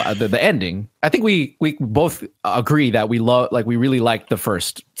the ending, I think we both agree that we really liked the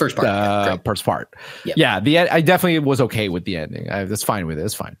first part. First part. Yep. Yeah. I definitely was okay with the ending. That's fine with it.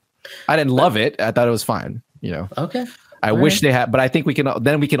 It's fine. I didn't love it. I thought it was fine. Okay. I wish they had, but I think we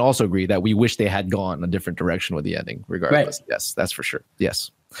can also agree that we wish they had gone a different direction with the ending, regardless. Right. Yes, that's for sure. Yes.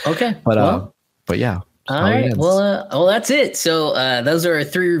 Okay. But yeah. All right. Well, that's it. So those are our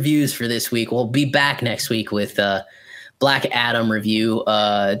 3 reviews for this week. We'll be back next week with Black Adam review.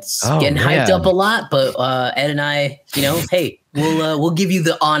 It's getting hyped up a lot, but Ed and I, hey, we'll give you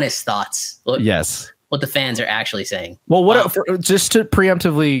the honest thoughts. What the fans are actually saying. Well, just to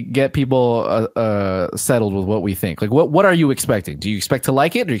preemptively get people settled with what we think. Like, what are you expecting? Do you expect to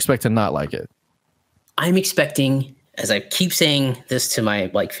like it, or do you expect to not like it? I'm expecting, as I keep saying this to my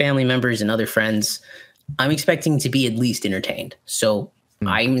family members and other friends, I'm expecting to be at least entertained. So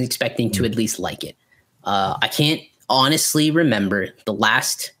I'm expecting to at least like it. I can't honestly remember the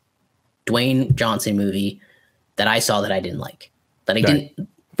last Dwayne Johnson movie that I saw that I didn't like. That I didn't.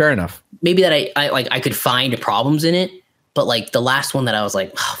 Fair enough. Maybe that I could find problems in it, but the last one that I was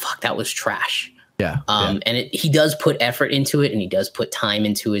like, oh fuck, that was trash. Yeah. And he does put effort into it, and he does put time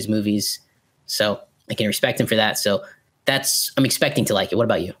into his movies. So I can respect him for that. So I'm expecting to like it. What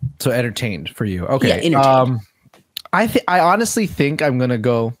about you? So entertained for you. Okay. Yeah, entertained. I honestly think I'm gonna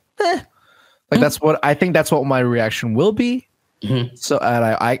go. That's what my reaction will be. Mm-hmm. So,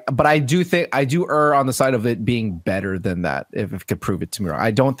 but I do think I do err on the side of it being better than that. If it could prove it to me wrong,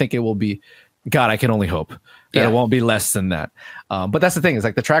 I don't think it will be. God, I can only hope that it won't be less than that. But that's the thing. Is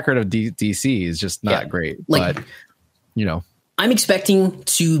the track record of DC is just not great. But I'm expecting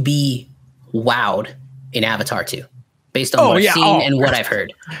to be wowed in Avatar 2, based on what I've seen and what I've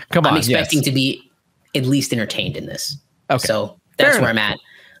heard. I'm expecting to be at least entertained in this. Okay, so that's where I'm at.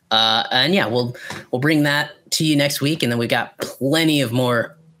 And we'll bring that to you next week, and then we got plenty of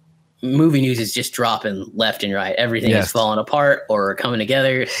more movie news is just dropping left and right. Everything is falling apart or coming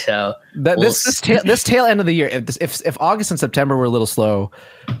together. So this tail end of the year, if August and September were a little slow,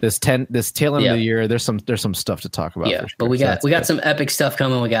 this tail end of the year, there's some stuff to talk about. Yeah, but we got some epic stuff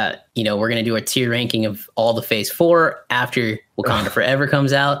coming. We got we're gonna do a tier ranking of all the Phase 4 after Wakanda Forever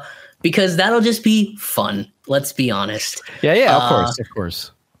comes out, because that'll just be fun. Let's be honest. Yeah, of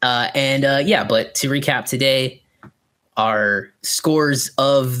course. But to recap today, our scores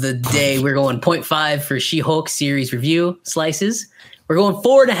of the day, we're going 0.5 for She-Hulk series review slices. We're going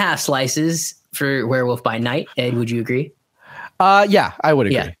 4.5 slices for Werewolf by Night. Ed, would you agree? Yeah, I would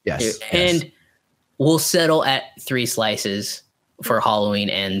agree. Yeah. Yes. And we'll settle at 3 slices for Halloween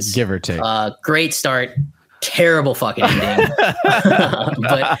Ends. Give or take. Great start. Terrible fucking ending.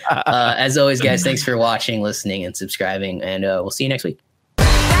 But as always, guys, thanks for watching, listening, and subscribing. And we'll see you next week.